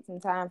try to take some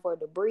time for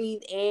it to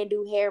breathe and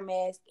do hair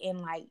mask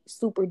and like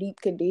super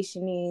deep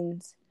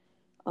conditionings.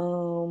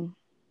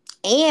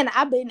 And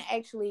I need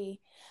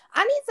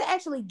to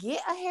actually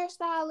get a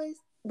hairstylist,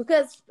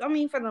 because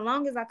for the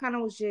longest I kind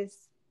of was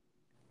just,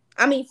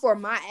 for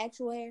my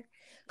actual hair,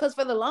 because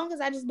for the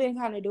longest I just been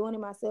kind of doing it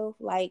myself.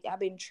 Like I've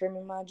been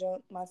trimming my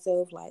junk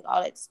myself, like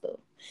all that stuff.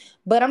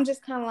 But I'm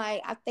just kind of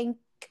like, I think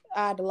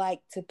I'd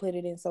like to put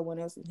it in someone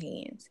else's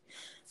hands.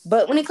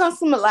 But when it comes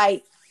to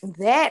like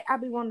that, I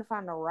be wanting to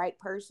find the right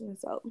person.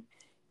 So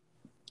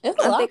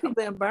it's a lot of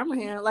people in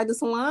Birmingham, like the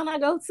salon I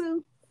go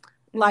to.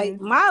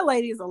 Like my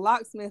lady is a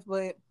locksmith,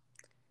 but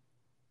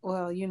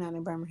you're not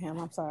in Birmingham.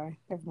 I'm sorry.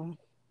 Never mind.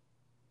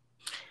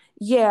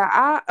 Yeah,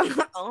 I've been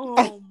kind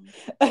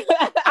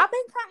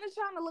of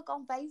trying to look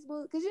on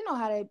Facebook, because you know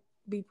how they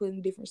be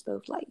putting different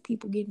stuff, like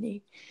people getting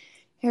their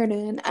hair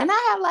done, and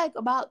I have like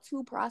about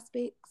 2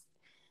 prospects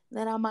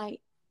that I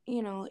might,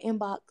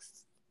 inbox,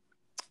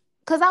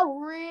 because I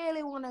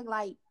really want to,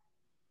 like,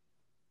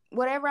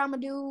 whatever I'm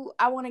gonna do,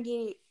 I want to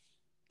get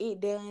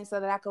it done so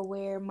that I can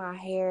wear my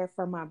hair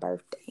for my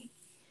birthday.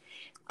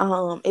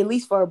 At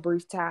least for a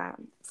brief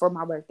time for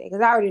my birthday,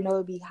 because I already know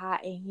it'd be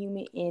hot and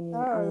humid,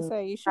 and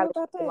say, you sure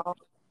about that?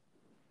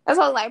 That's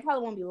why I was like, it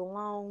probably won't be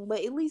long,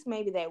 but at least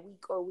maybe that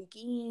week or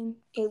weekend,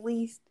 at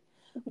least.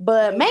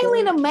 But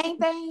mainly the main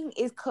thing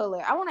is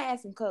color. I want to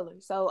add some color,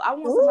 so I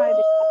want somebody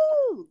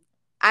to,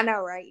 I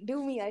know, right?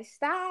 Do me a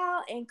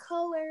style and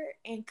color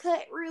and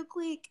cut real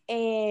quick,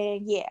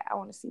 and yeah, I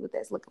want to see what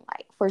that's looking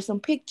like for some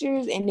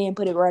pictures, and then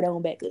put it right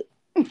on back up.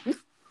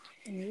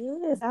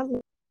 Yes,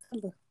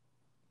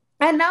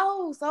 I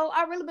know. So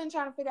I really been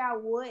trying to figure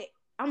out what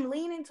I'm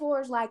leaning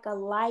towards, like a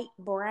light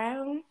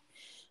brown.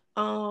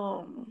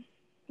 But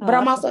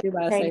I'm also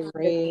about to say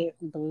red,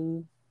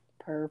 blue,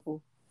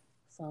 purple.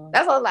 So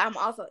that's all. I'm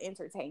also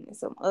entertaining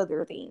some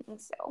other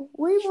things. So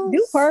we will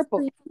do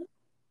purple. See.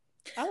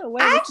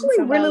 I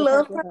actually really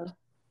love purple.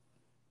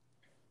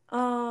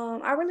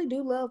 I really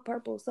do love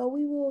purple. So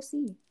we will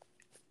see.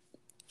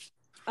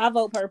 I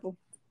vote purple.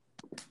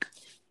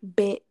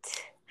 Bet.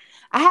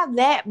 I have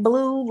that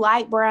blue,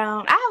 light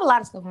brown. I have a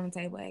lot of stuff on the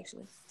table,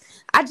 actually.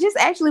 I just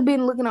actually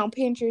been looking on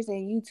Pinterest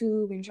and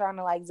YouTube and trying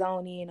to like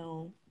zone in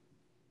on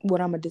what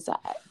I'm gonna decide.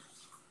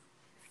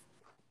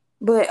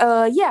 But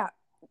yeah,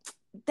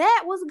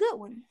 that was a good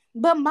one.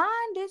 But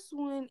mine, this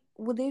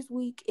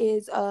week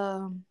is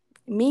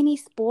mini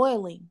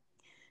spoiling.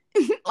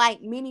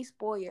 Like mini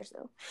spoil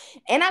yourself.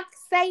 And I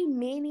say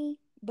mini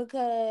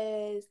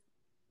because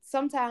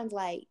sometimes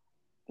like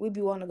we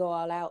be wanting to go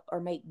all out or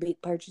make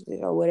big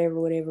purchases or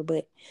whatever.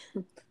 But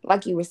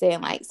like you were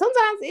saying, like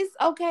sometimes it's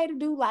okay to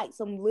do like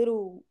some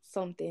little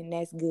something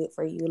that's good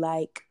for you.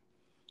 Like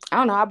I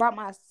don't know. I brought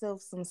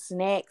myself some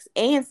snacks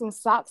and some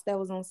socks that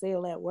was on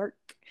sale at work.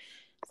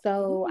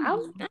 So I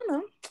don't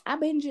know. I've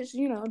been just,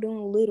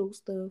 doing little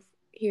stuff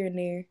here and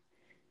there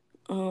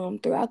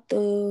throughout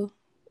the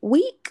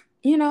week,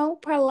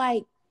 probably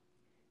like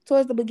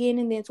towards the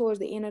beginning, then towards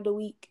the end of the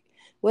week,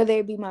 whether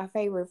it be my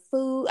favorite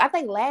food. I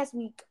think last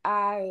week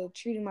I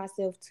treated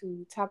myself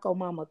to Taco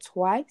Mama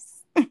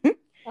twice.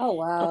 Oh,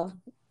 wow.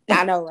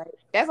 I know, right?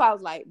 That's why I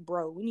was like,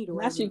 bro, we need to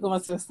Not you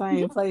going to the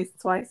same place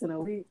twice in a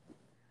week.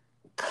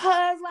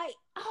 Cause like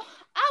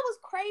I was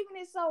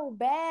craving it so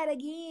bad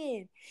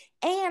again.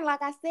 And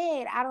like I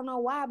said, I don't know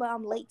why, but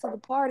I'm late to the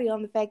party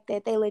on the fact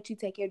that they let you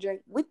take your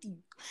drink with you.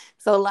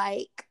 So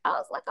like I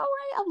was like, all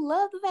right, I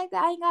love the fact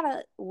that I ain't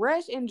gotta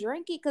rush and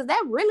drink it. Cause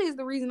that really is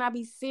the reason I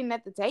be sitting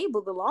at the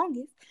table the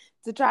longest,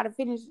 to try to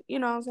finish, you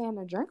know what I'm saying,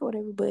 a drink or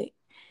whatever. But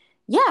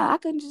yeah, I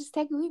couldn't just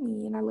take it with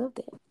me, and I love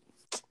that.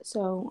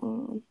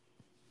 So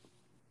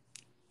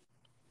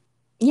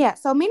yeah,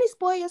 so mini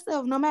spoil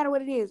yourself no matter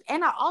what it is.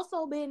 And I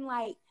also been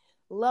like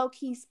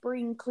low-key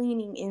spring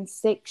cleaning in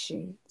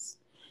sections.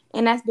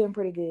 And that's been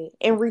pretty good.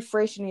 And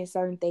refreshing in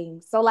certain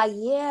things. So like,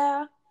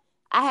 yeah,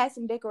 I had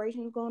some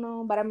decorations going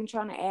on, but I've been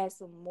trying to add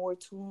some more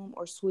to them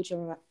or switch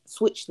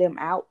them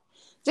out.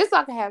 Just so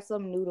I can have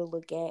something new to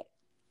look at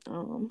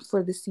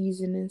for the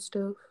season and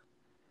stuff.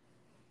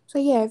 So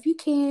yeah, if you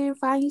can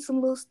find you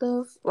some little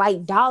stuff.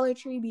 Like Dollar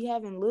Tree be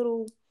having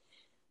little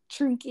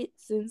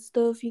trinkets and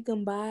stuff you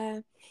can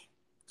buy,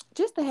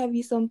 just to have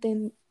you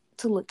something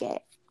to look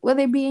at,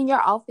 whether it be in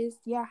your office,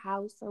 your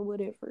house, or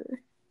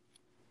whatever.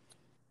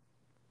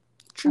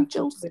 Treat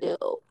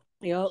yourself.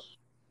 Yep.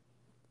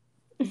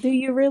 Do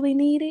you really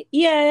need it?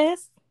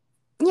 Yes.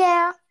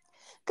 Yeah.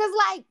 Because,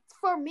 like,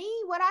 for me,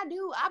 what I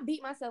do, I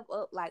beat myself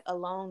up, like,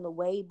 along the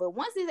way. But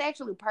once it's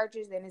actually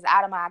purchased and it's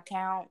out of my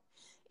account,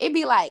 it'd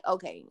be like,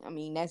 okay, I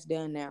mean, that's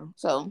done now.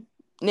 So,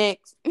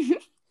 next.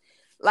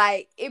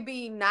 Like, it'd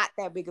be not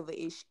that big of an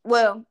issue.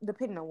 Well,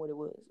 depending on what it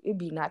was, it'd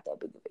be not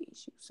that big of an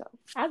issue. So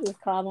I just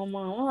called my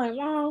mom. I'm like,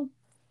 Mom,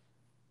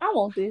 I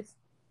want this.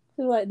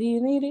 She's like, do you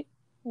need it?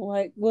 I'm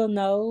like, well,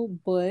 no,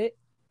 but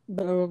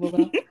blah, blah, blah,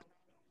 blah.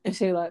 And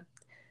she's like,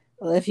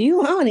 well, if you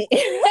want it.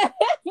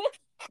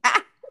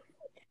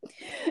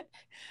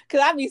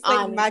 Because I be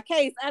stating my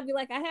case. I'd be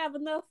like, I have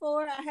enough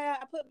for it. I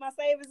put my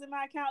savings in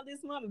my account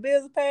this month. The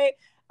bills are paid.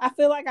 I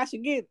feel like I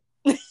should get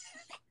it.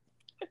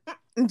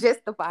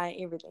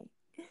 Justifying everything.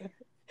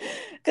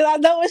 Because I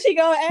know what she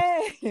gonna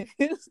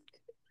ask.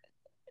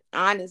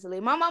 Honestly,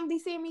 my mom be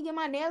seeing me get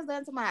my nails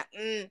done to my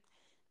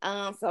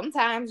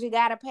sometimes you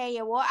gotta pay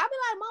your water. I be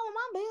like, Mama,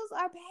 my bills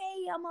are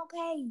paid. I'm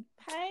okay.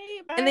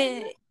 Hey, and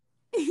then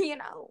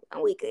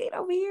we good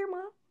over here,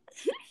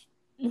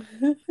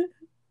 Mom.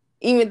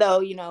 Even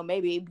though,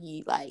 maybe it'd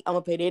be like, I'm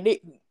gonna pay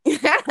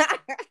that.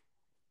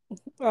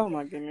 Oh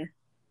my goodness.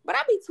 But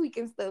I be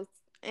tweaking stuff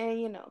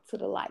and to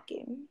the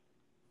liking.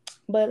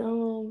 But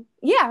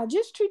yeah,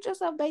 just treat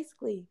yourself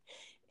basically.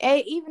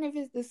 And even if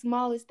it's the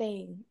smallest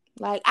thing.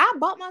 Like, I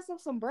bought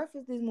myself some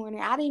breakfast this morning.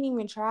 I didn't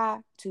even try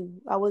to.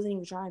 I wasn't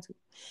even trying to.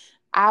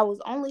 I was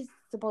only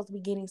supposed to be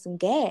getting some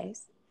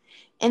gas.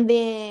 And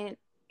then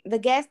the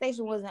gas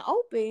station wasn't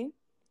open.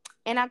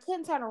 And I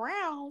couldn't turn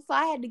around. So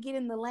I had to get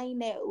in the lane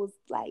that was,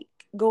 like,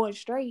 going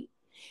straight.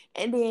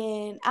 And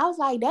then I was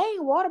like, dang,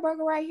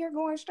 Whataburger right here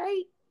going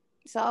straight.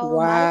 So,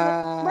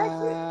 wow.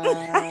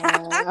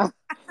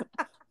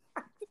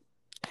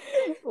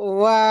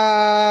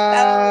 Wow.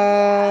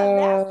 So,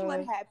 that's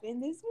what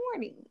happened this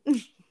morning.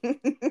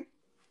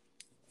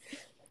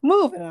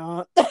 Moving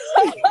on.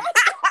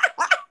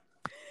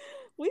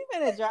 We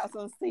better drop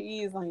some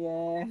C's on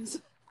your ass.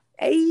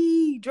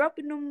 Hey,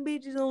 dropping them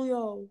bitches on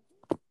y'all.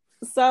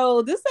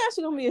 So this is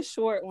actually gonna be a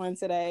short one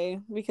today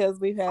because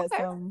we've had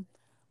some.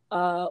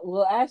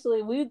 Well,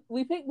 actually,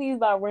 we picked these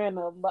by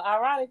random, but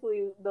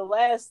ironically, the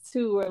last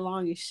two were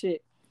long as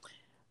shit.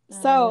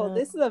 So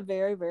this is a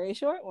very, very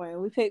short one.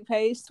 We picked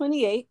page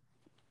 28.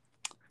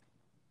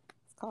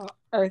 It's called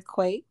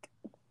Earthquake.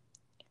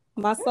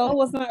 My soul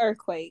was an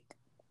earthquake,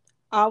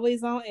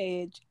 always on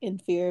edge in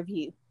fear of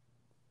you.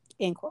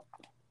 End quote.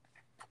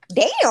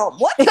 Damn,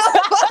 what the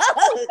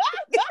fuck?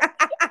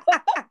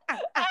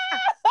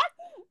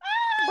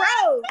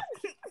 Bro.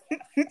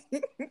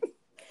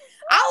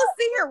 I was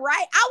sitting here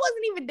I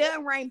wasn't even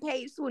done writing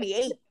page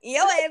 28.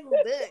 Your ass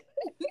was done.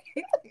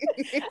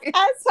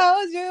 I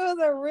told you it was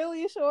a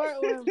really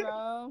short one,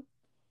 bro.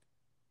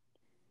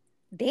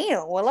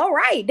 Damn, well, all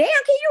right. Damn,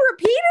 can you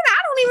repeat it?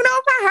 I don't even know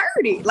if I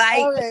heard it.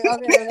 Like,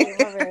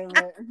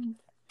 okay.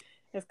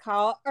 It's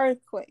called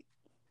Earthquake.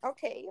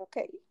 Okay.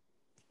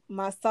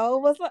 My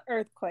soul was an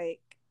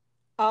earthquake,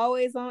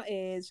 always on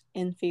edge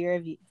in fear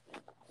of you.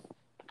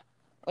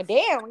 Well,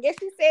 damn, I guess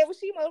she said what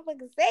she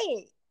motherfucking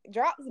said.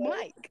 Drop the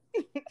mic.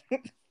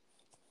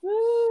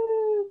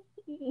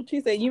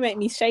 She said, you make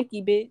me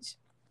shaky, bitch.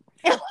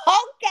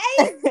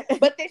 Okay.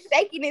 But the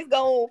shakiness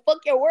gonna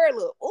fuck your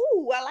world up.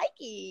 Ooh, I like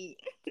it.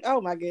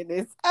 Oh my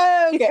goodness.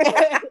 Okay.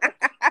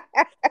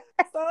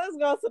 So let's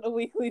go to the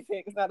weekly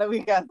picks now that we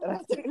got that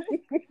out there.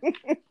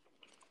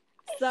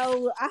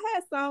 So I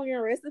had song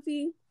and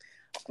recipe.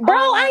 Bro,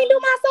 I ain't do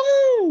my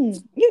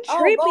song. You Oh,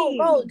 tripping.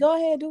 go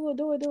ahead, do it.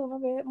 My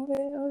bad.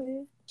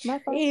 My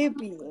fault.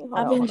 Tripping.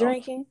 I've been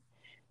drinking.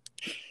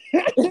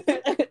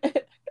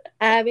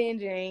 I've been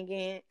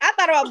drinking. I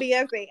thought about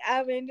Beyonce.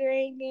 I've been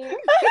drinking.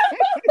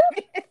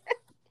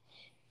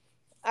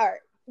 All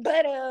right,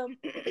 but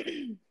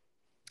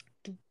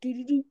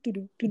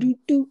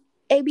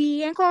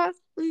AB and Karlzzz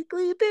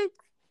weekly picks.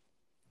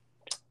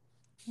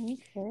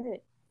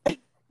 Okay.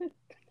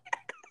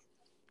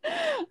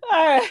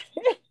 All right.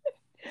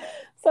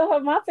 So for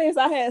my face,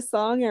 I had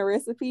song and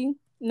recipe.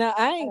 Now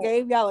I ain't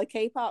gave y'all a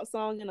K-pop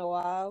song in a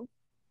while.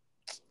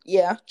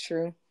 Yeah,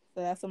 true.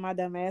 So that's what my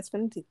dumb ass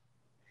finna do.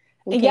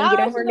 We And can't y'all get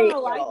on actually her neck, gonna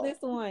like y'all.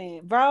 this one,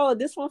 bro.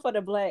 This one for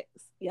the blacks.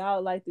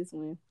 Y'all like this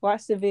one.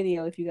 Watch the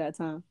video if you got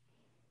time.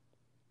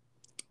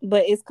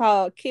 But it's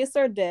called "Kiss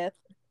or Death"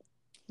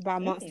 by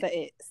Monster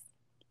X,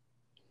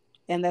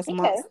 and that's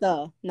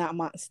Monster, not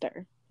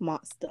Monster.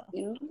 Monster.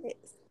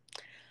 X.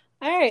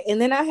 All right,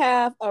 and then I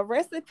have a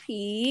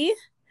recipe,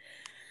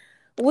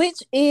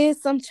 which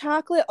is some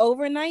chocolate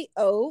overnight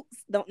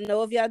oats. Don't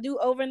know if y'all do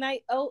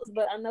overnight oats,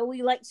 but I know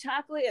we like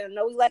chocolate and I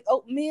know we like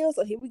oatmeal.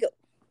 So here we go.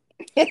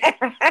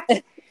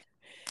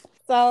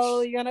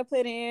 So you're gonna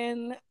put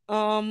in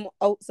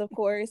oats, of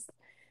course,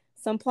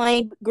 some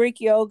plain Greek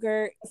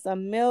yogurt,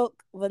 some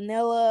milk,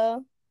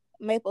 vanilla,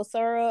 maple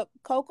syrup,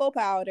 cocoa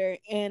powder,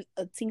 and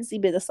a teensy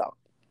bit of salt.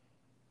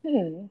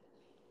 And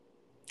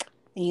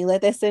you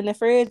let that sit in the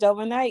fridge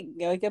overnight.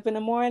 You wake up in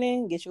the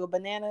morning, get you a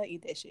banana,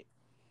 eat that shit.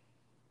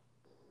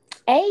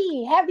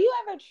 Hey, have you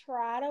ever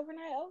tried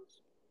overnight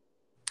oats?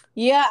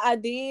 Yeah, I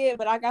did,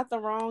 but I got the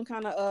wrong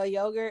kind of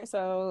yogurt.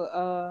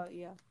 So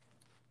yeah.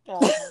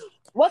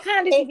 What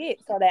kind did you get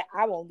so that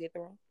I won't get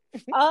the wrong?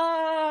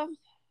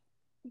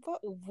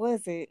 What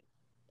was it?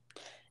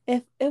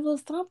 If it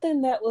was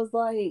something that was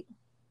like,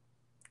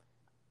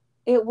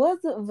 it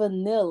wasn't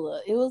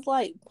vanilla. It was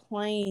like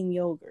plain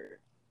yogurt.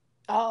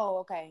 Oh,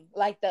 okay.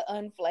 Like the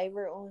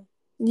unflavored one.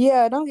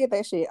 Yeah, don't get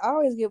that shit. I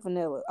always get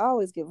vanilla.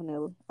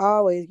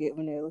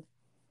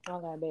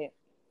 Okay, bet.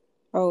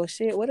 Oh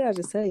shit! What did I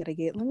just tell you to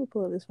get? Let me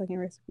pull up this fucking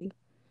recipe.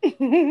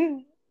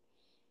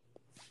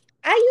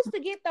 I used to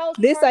get those.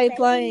 This ain't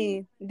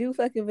plain. Do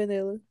fucking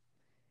vanilla.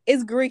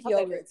 It's Greek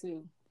yogurt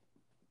too.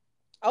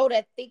 Oh,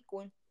 that thick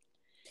one.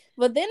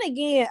 But then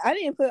again, I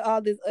didn't put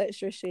all this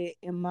extra shit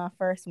in my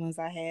first ones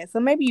I had. So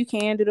maybe you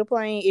can do the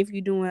plain if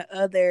you're doing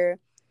other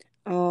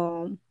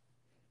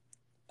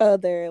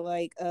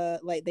like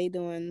they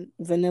doing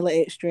vanilla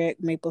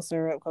extract, maple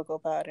syrup, cocoa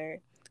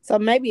powder. So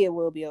maybe it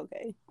will be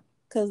okay.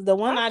 Cause the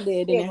one I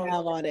did didn't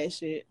have all that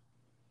shit.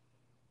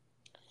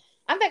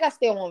 I think I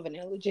still want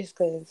vanilla just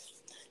cause.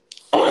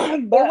 But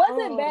it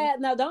wasn't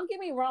bad. No, don't get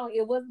me wrong.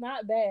 It was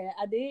not bad.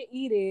 I did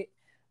eat it.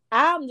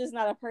 I'm just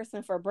not a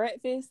person for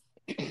breakfast.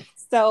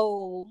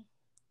 So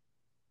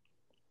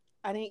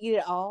I didn't eat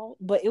it all,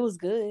 but it was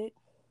good.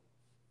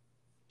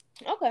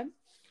 Okay.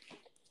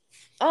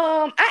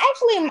 I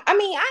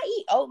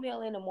eat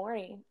oatmeal in the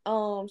morning.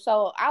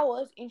 So I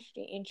was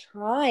interested in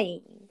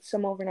trying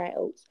some overnight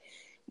oats.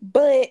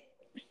 And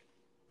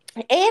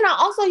I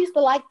also used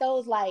to like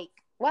those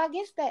well, I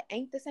guess that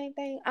ain't the same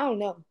thing. I don't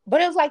know.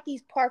 But it was like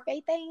these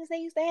parfait things they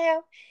used to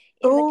have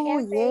in the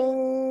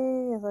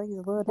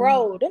cafe. Yeah.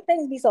 Bro, them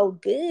things be so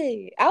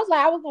good. I was like,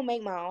 I was gonna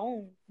make my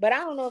own. But I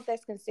don't know if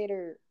that's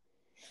considered.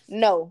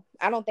 No,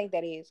 I don't think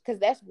that is. Because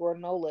that's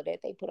granola that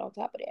they put on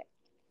top of that.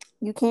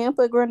 You can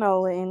put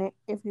granola in it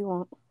if you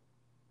want.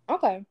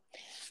 Okay.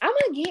 I'm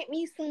gonna get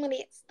me some of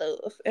that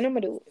stuff and I'm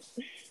gonna do it.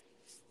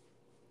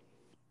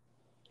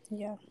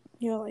 Yeah,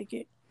 you'll like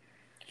it.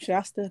 Shit,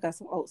 I still got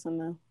some oats in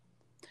there.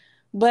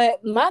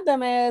 But my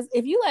dumb ass,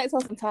 if you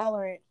lactose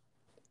intolerant,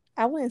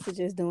 I wouldn't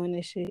suggest doing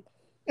this shit.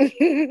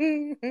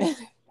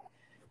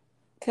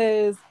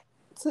 Cause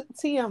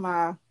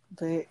TMI,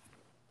 but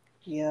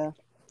yeah,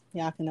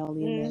 y'all can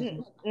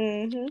only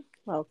imagine.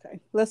 Okay,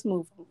 let's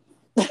move on.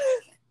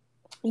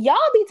 Y'all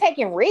be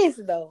taking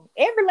risks though.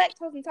 Every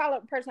lactose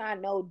intolerant person I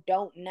know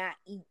don't not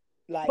eat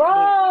like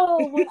Bro,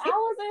 when I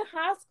was in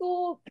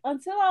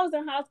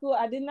high school,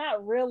 I did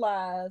not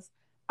realize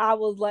I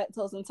was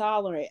lactose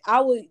intolerant. I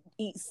would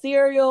eat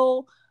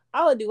cereal.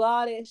 I would do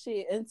all that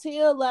shit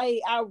until like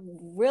I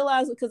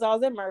realized, because I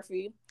was at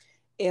Murphy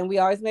and we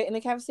always met in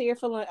the cafeteria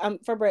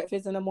for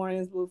breakfast in the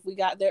mornings if we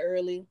got there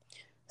early.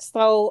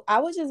 So I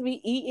would just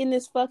be eating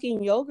this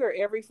fucking yogurt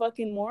every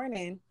fucking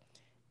morning.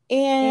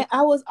 And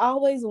I was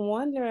always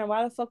wondering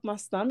why the fuck my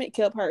stomach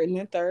kept hurting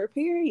in third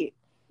period.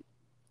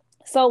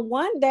 So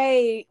one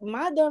day,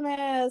 my dumb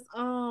ass,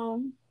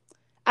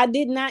 I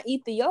did not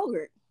eat the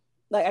yogurt.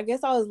 Like, I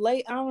guess I was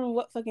late. I don't know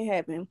what fucking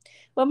happened.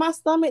 But my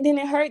stomach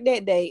didn't hurt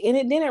that day. And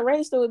it didn't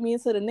register with me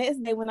until the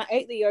next day when I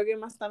ate the yogurt and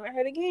my stomach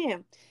hurt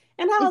again.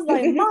 And I was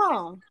like,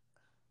 Mom,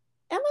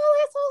 am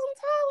I lactose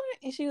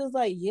intolerant? And she was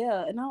like,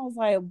 yeah. And I was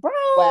like, bro,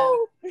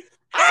 wow.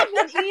 I've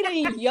been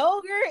eating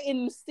yogurt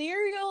and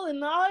cereal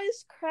and all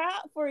this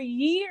crap for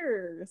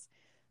years.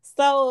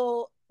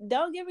 So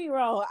don't get me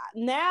wrong.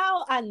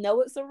 Now I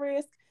know it's a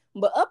risk,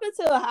 but up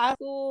until high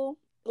school,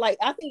 like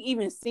I think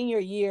even senior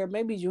year,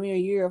 maybe junior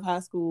year of high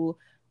school,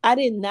 I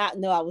did not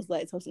know I was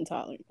lactose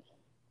intolerant.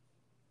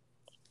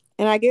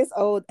 And I guess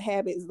old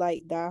habits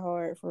like die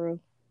hard for real.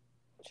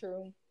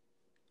 True.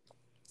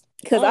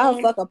 Cause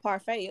I'll fuck a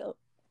parfait up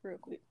real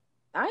quick.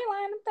 I ain't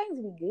lying, them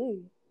things be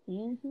good.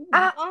 Mm-hmm.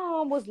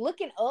 I was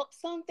looking up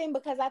something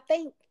because I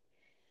think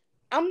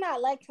I'm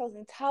not lactose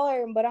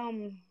intolerant, but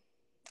I'm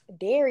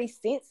dairy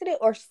sensitive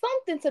or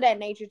something to that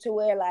nature, to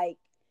where like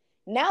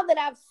now that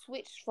I've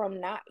switched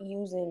from not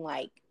using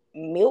like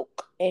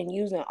milk and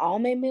using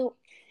almond milk,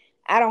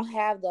 I don't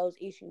have those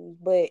issues.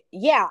 But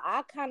yeah,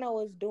 I kind of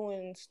was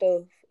doing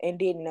stuff and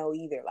didn't know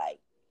either, like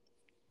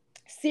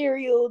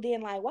cereal,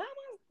 then like, why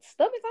my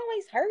stomach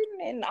always hurting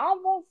and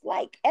almost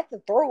like at the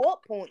throw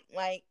up point,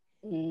 like.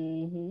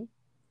 Mm-hmm.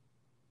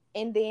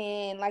 And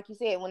then, like you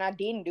said, when I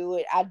didn't do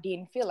it, I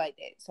didn't feel like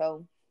that.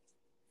 So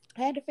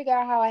I had to figure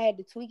out how I had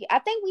to tweak it. I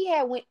think we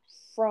had went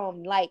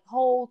from like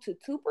whole to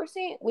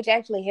 2%, which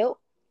actually helped.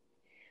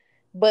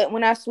 But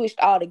when I switched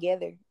all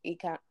together,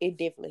 it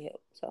definitely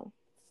helped. So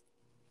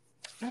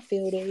I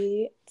feel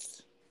that.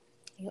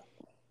 Yep.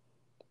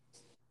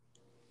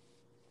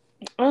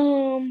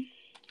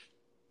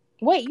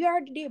 Wait, you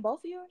already did both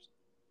of yours?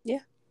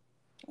 Yeah.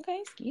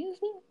 Okay, excuse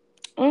me.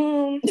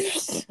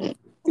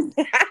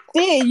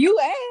 Did you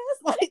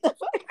ask? Like the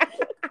fuck?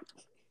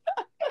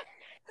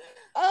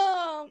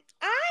 I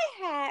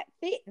had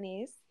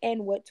fitness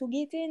and what to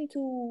get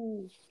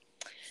into.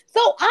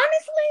 So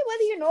honestly,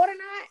 whether you know it or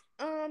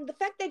not, the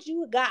fact that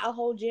you got a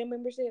whole gym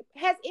membership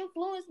has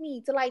influenced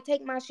me to like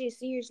take my shit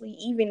seriously,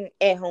 even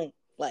at home.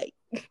 Like,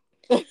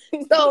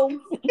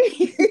 so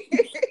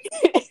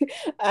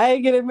I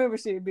ain't get a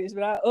membership, bitch,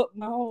 but I up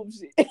my home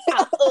shit.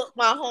 I up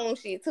my home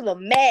shit to the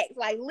max.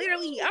 Like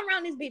literally, I'm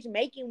around this bitch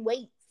making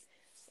weights.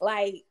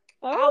 Like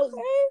I was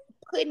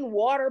putting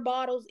water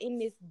bottles in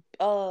this,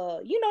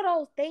 you know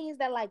those things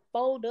that like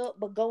fold up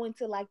but go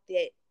into like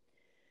that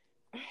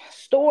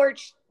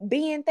storage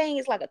bin thing.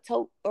 It's like a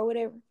tote or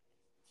whatever.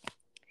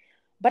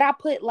 But I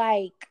put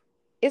like,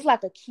 it's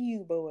like a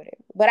cube or whatever.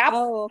 But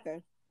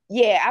okay.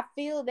 Yeah, I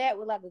filled that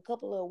with like a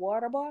couple of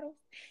water bottles,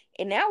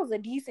 and that was a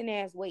decent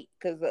ass weight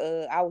because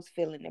I was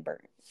feeling the burn.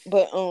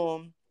 But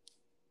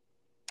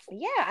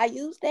yeah, I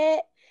used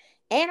that,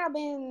 and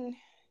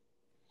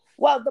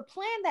the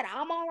plan that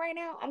I'm on right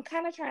now, I'm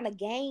kind of trying to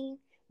gain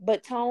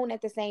but tone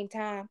at the same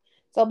time.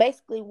 So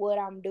basically, what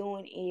I'm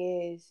doing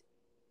is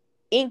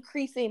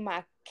increasing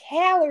my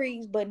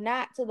calories, but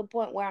not to the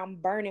point where I'm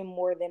burning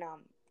more than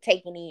I'm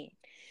taking in.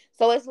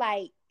 So it's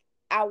like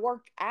I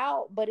work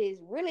out, but it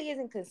really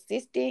isn't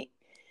consistent.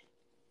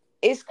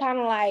 It's kind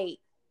of like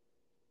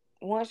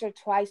once or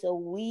twice a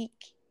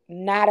week,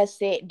 not a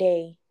set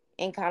day,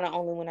 and kind of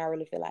only when I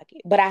really feel like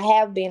it. But I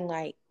have been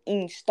like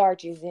eating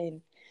starches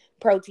and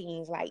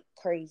proteins like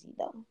crazy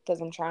though,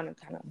 because I'm trying to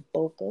kind of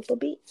bulk up a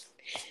bit.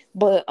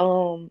 But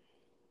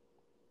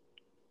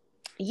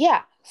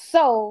yeah.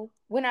 So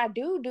when I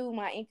do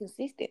my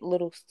inconsistent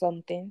little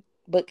something,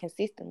 but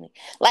consistently,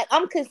 like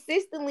I'm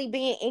consistently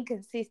being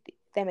inconsistent.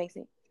 If that makes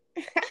sense.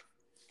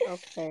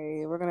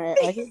 Okay, we're gonna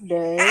act like it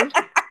does.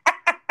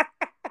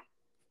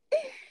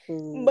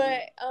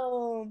 But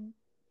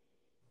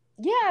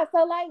yeah,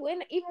 so like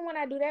even when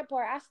I do that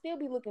part, I still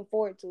be looking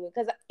forward to it,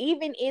 because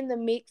even in the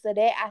mix of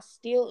that, I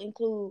still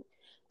include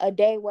a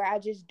day where I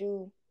just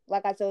do,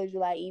 like I told you,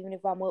 like even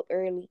if I'm up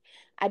early,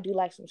 I do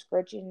like some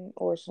stretching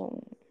or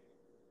some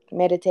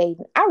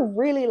meditating. I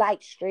really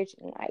like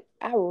stretching. Like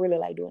I really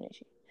like doing that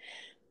shit.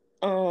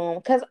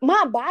 Because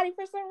my body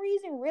for some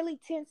reason really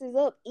tenses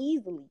up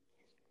easily.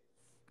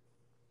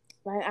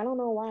 Like I don't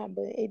know why,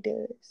 but it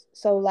does.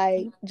 So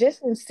like just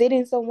from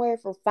sitting somewhere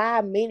for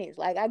 5 minutes,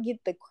 like I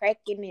get the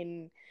cracking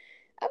and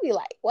I'll be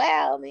like,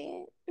 wow,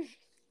 man.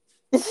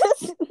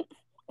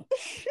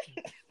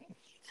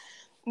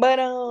 But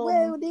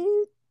well,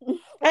 dude.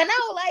 I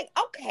know, like,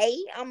 okay,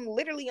 I'm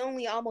literally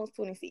only almost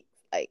 26.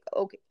 Like,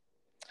 okay.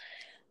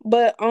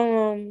 But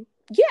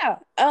yeah,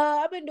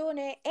 I've been doing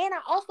that, and I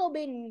also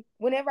been,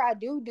 whenever I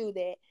do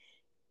that,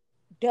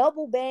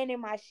 double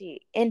banning my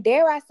shit, and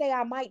dare I say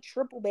I might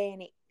triple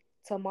ban it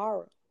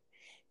tomorrow.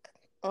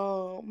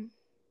 Because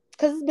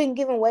it's been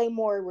giving way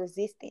more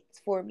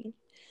resistance for me.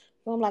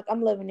 So I'm like,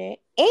 I'm loving it.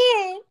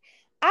 And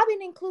I've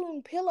been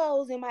including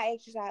pillows in my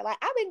exercise. Like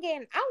I've been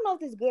getting, I don't know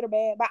if it's good or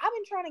bad, but I've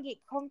been trying to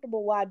get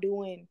comfortable while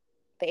doing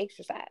the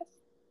exercise.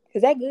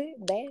 Is that good?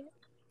 Bad?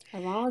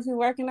 As long as you're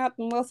working out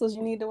the muscles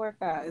you need to work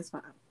out, it's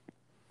fine.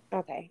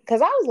 Okay.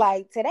 Because I was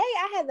like, today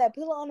I had that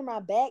pillow under my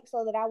back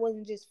so that I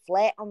wasn't just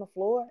flat on the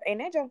floor. And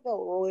that just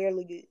felt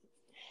really good.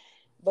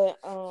 But,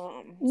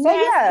 so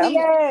nasty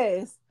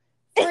yeah. ass.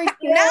 Freaky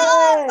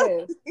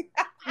No! ass.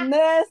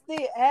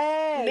 Nasty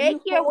ass.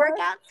 Make you your whore.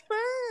 workouts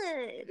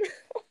fun.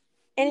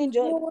 And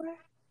enjoy.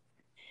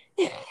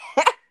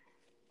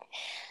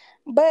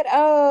 But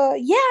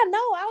yeah, no,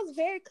 I was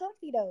very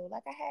comfy though.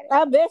 Like I had it.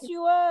 I bet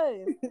you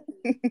was.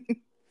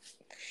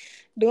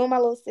 Doing my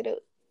little sit up.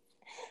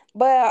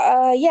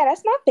 But yeah,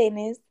 that's my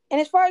fitness. And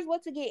as far as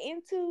what to get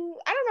into,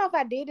 I don't know if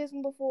I did this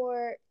one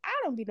before. I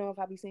don't be knowing if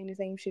I be saying the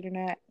same shit or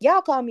not.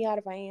 Y'all call me out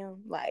if I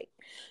am. Like,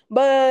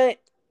 but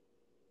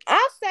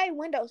I'll say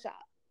window shop.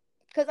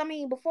 Cause I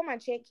mean, before my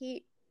check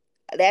hit,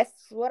 that's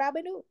what I've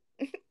been doing.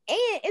 And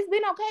it's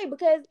been okay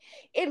because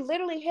it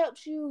literally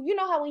helps you. You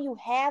know how when you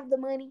have the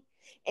money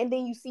and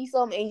then you see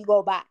something and you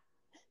go buy.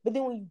 But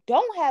then when you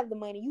don't have the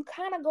money, you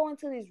kind of go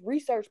into this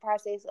research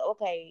process.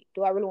 Okay,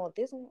 do I really want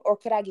this one or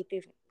could I get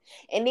this one?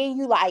 And then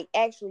you like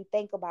actually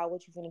think about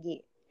what you're gonna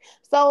get.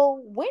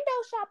 So window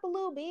shop a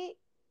little bit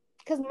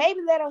because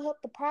maybe that'll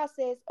help the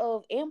process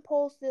of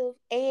impulsive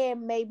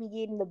and maybe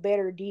getting the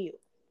better deal.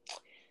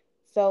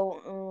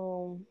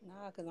 So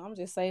Nah, because I'm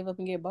just save up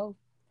and get both.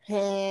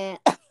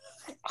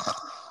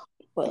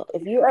 well,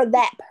 if you are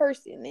that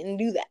person, then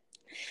do that.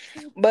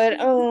 But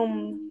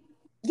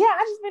yeah,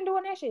 I just been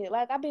doing that shit.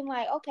 Like I've been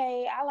like,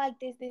 okay, I like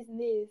this, this, and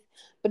this.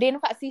 But then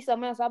if I see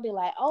something else, I'll be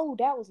like, oh,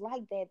 that was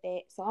like that.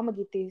 So I'm gonna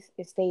get this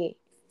instead.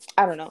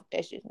 I don't know.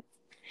 That's just me.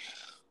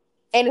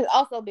 And it's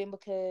also been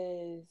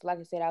because, like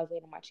I said, I was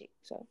waiting on my chick.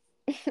 So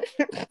Oh,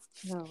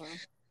 well.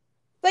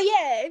 So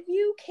yeah, if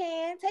you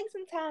can take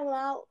some time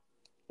out,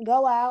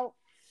 go out,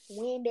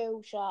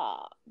 window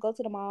shop, go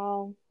to the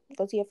mall,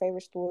 go to your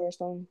favorite store or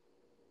something.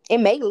 It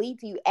may lead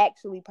to you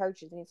actually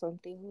purchasing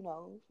something, who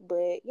knows?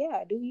 But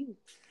yeah, do you?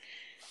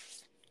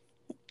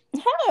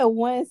 How at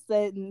one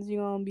sentence you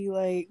gonna be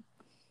like,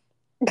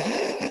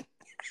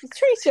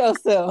 treat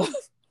yourself,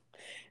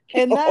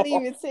 and not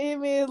even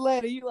 10 minutes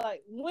later you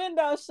like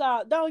window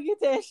shop. Don't get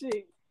that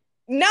shit.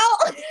 No.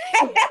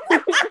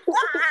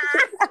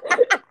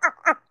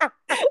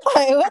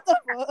 Like what the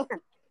fuck?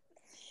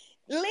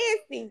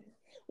 Listen,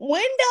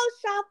 window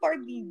shop are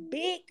the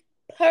big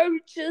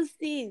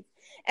purchases.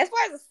 As far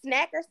as a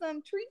snack or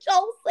something, treat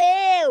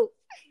yourself.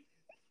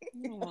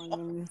 Oh my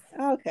goodness.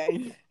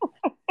 Okay.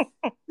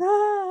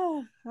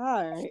 All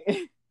right.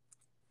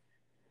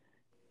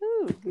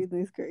 Oh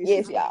goodness gracious.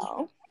 Yes,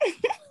 y'all.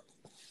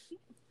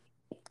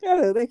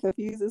 Oh, they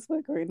confused as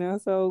fuck right now.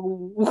 So,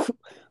 Well,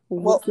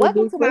 what's the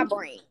welcome big to my question?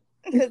 brain.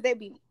 Because they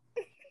be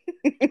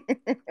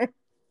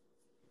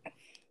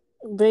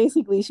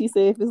Basically, she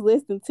said if it's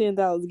less than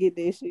 $10, get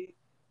that shit.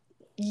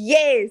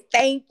 Yes,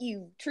 thank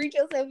you. Treat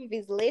yourself if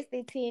it's less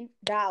than $10.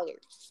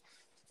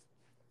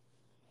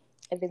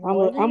 If it's I'm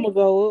more than gonna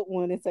go up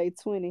one and say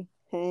 20.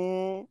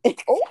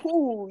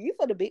 oh, you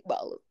for the big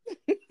baller.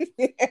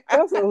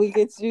 That's what we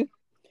get you.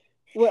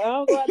 Well, I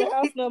don't go out the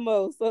house no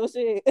more. So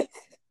shit.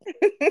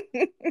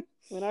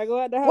 When I go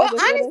out the Well, house, that's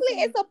what I honestly,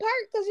 say. it's a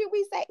perk because you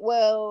be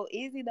well,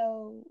 easy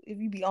though if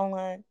you be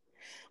online.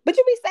 But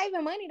you be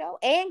saving money though.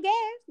 And gas.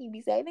 You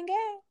be saving gas.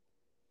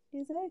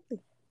 Exactly.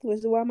 Which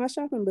is why my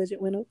shopping budget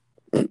went up.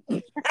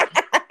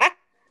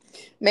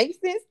 Makes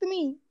sense to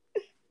me.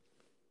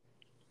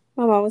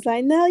 My mom was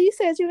like, "No, you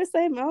said you were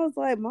saving." I was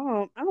like,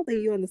 "Mom, I don't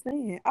think you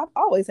understand. I've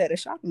always had a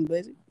shopping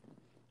budget."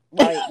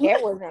 Like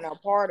that wasn't a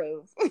part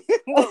of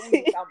what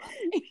we were talking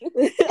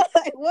about.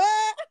 Like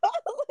what?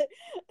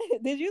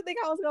 Did you think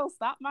I was gonna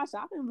stop my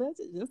shopping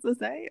budget just to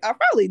say? I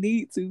probably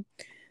need to,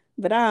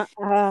 but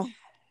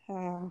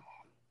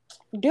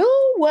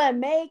Do what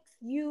makes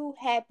you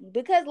happy.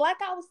 Because like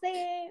I was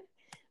saying,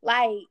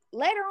 like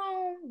later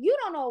on, you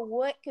don't know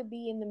what could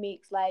be in the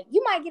mix. Like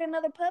you might get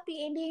another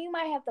puppy and then you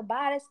might have to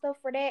buy that stuff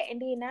for that.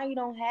 And then now you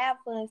don't have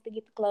funds to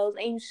get the clothes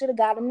and you should have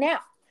got them now.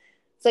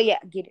 So yeah,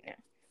 get it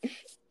now.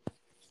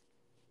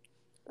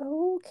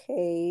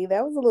 okay,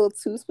 that was a little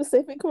too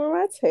specific for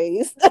my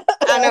taste.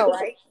 I know,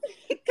 right?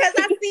 Because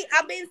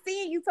I've been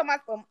seeing you talking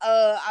about some,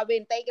 I've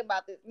been thinking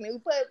about this new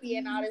puppy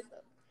and all this stuff.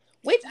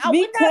 Which I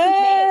would not be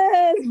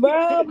mad. Because,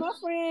 bro, my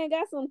friend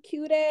got some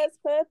cute ass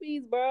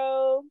puppies,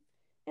 bro,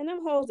 and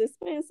them hoes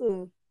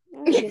expensive. I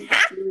ain't getting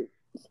that shit.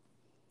 I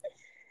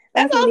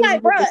That's can't all I'm even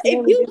like, bro. get the If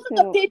family you took a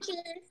discount. picture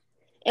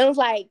and was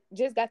like,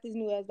 just got this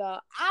new ass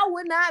dog, I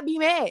would not be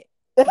mad.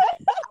 I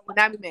would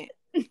not be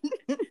mad.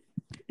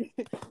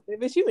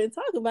 But you been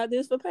talking about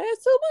this for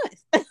past 2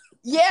 months.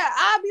 Yeah,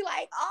 I'd be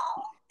like,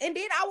 oh. And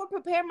then I would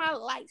prepare my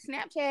like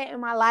Snapchat and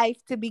my life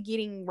to be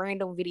getting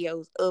random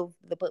videos of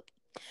the puppy.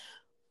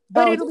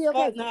 But Oh, it'll just be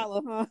okay. fuck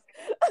Nala, huh?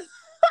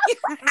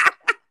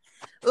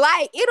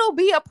 Like it'll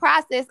be a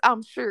process,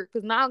 I'm sure,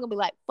 because now I'm gonna be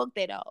like, fuck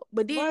that dog.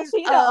 But Well, then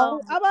she the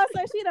only, I'm about to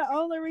say she the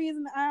only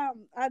reason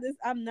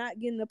I'm not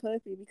getting a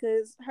puppy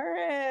because her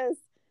ass.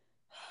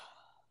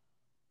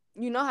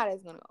 you know how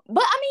that's gonna go.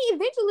 But I mean,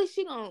 eventually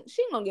she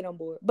gonna get on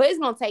board. But it's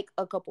gonna take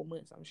a couple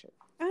months, I'm sure.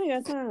 I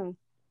ain't got time.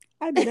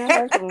 I do not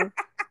have time.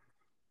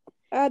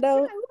 I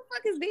don't. Like, who the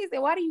fuck is this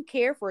and why do you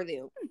care for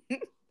them?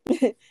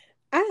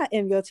 I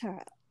am your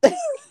child.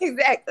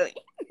 Exactly.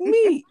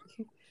 Me.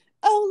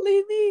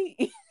 Only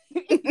me.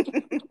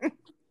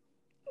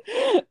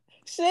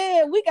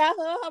 Shit, we got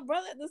her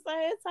brother at the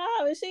same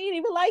time, and she didn't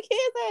even like his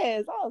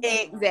ass. I was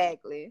like,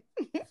 Exactly.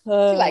 She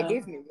like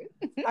this nigga.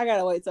 I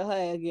gotta wait till her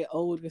ass get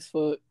old as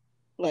fuck.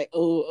 Like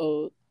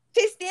old.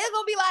 She's still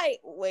gonna be like,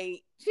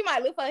 wait. She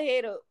might lift her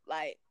head up,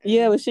 like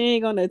Yeah, but she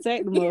ain't gonna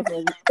attack the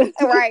motherfucker.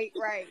 right.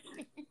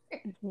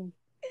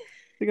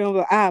 They're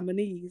gonna go, my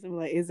knees. I'm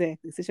like,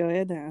 exactly. Sit your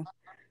head down.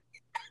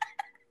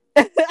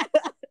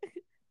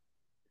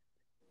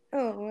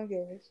 Oh my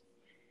gosh.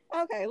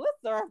 Okay, let's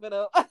wrap it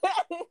up.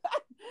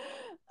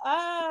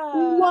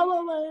 Whoa,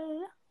 whoa,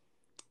 whoa.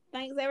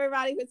 Thanks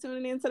everybody for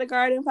tuning in to the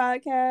Garden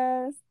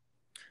Podcast.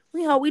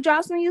 We hope we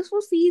drop some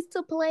useful seeds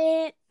to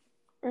plant.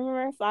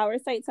 Remember,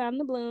 flowers take time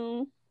to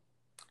bloom.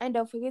 And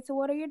don't forget to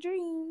water your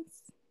dreams.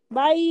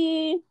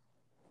 Bye.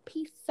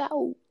 Peace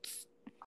out.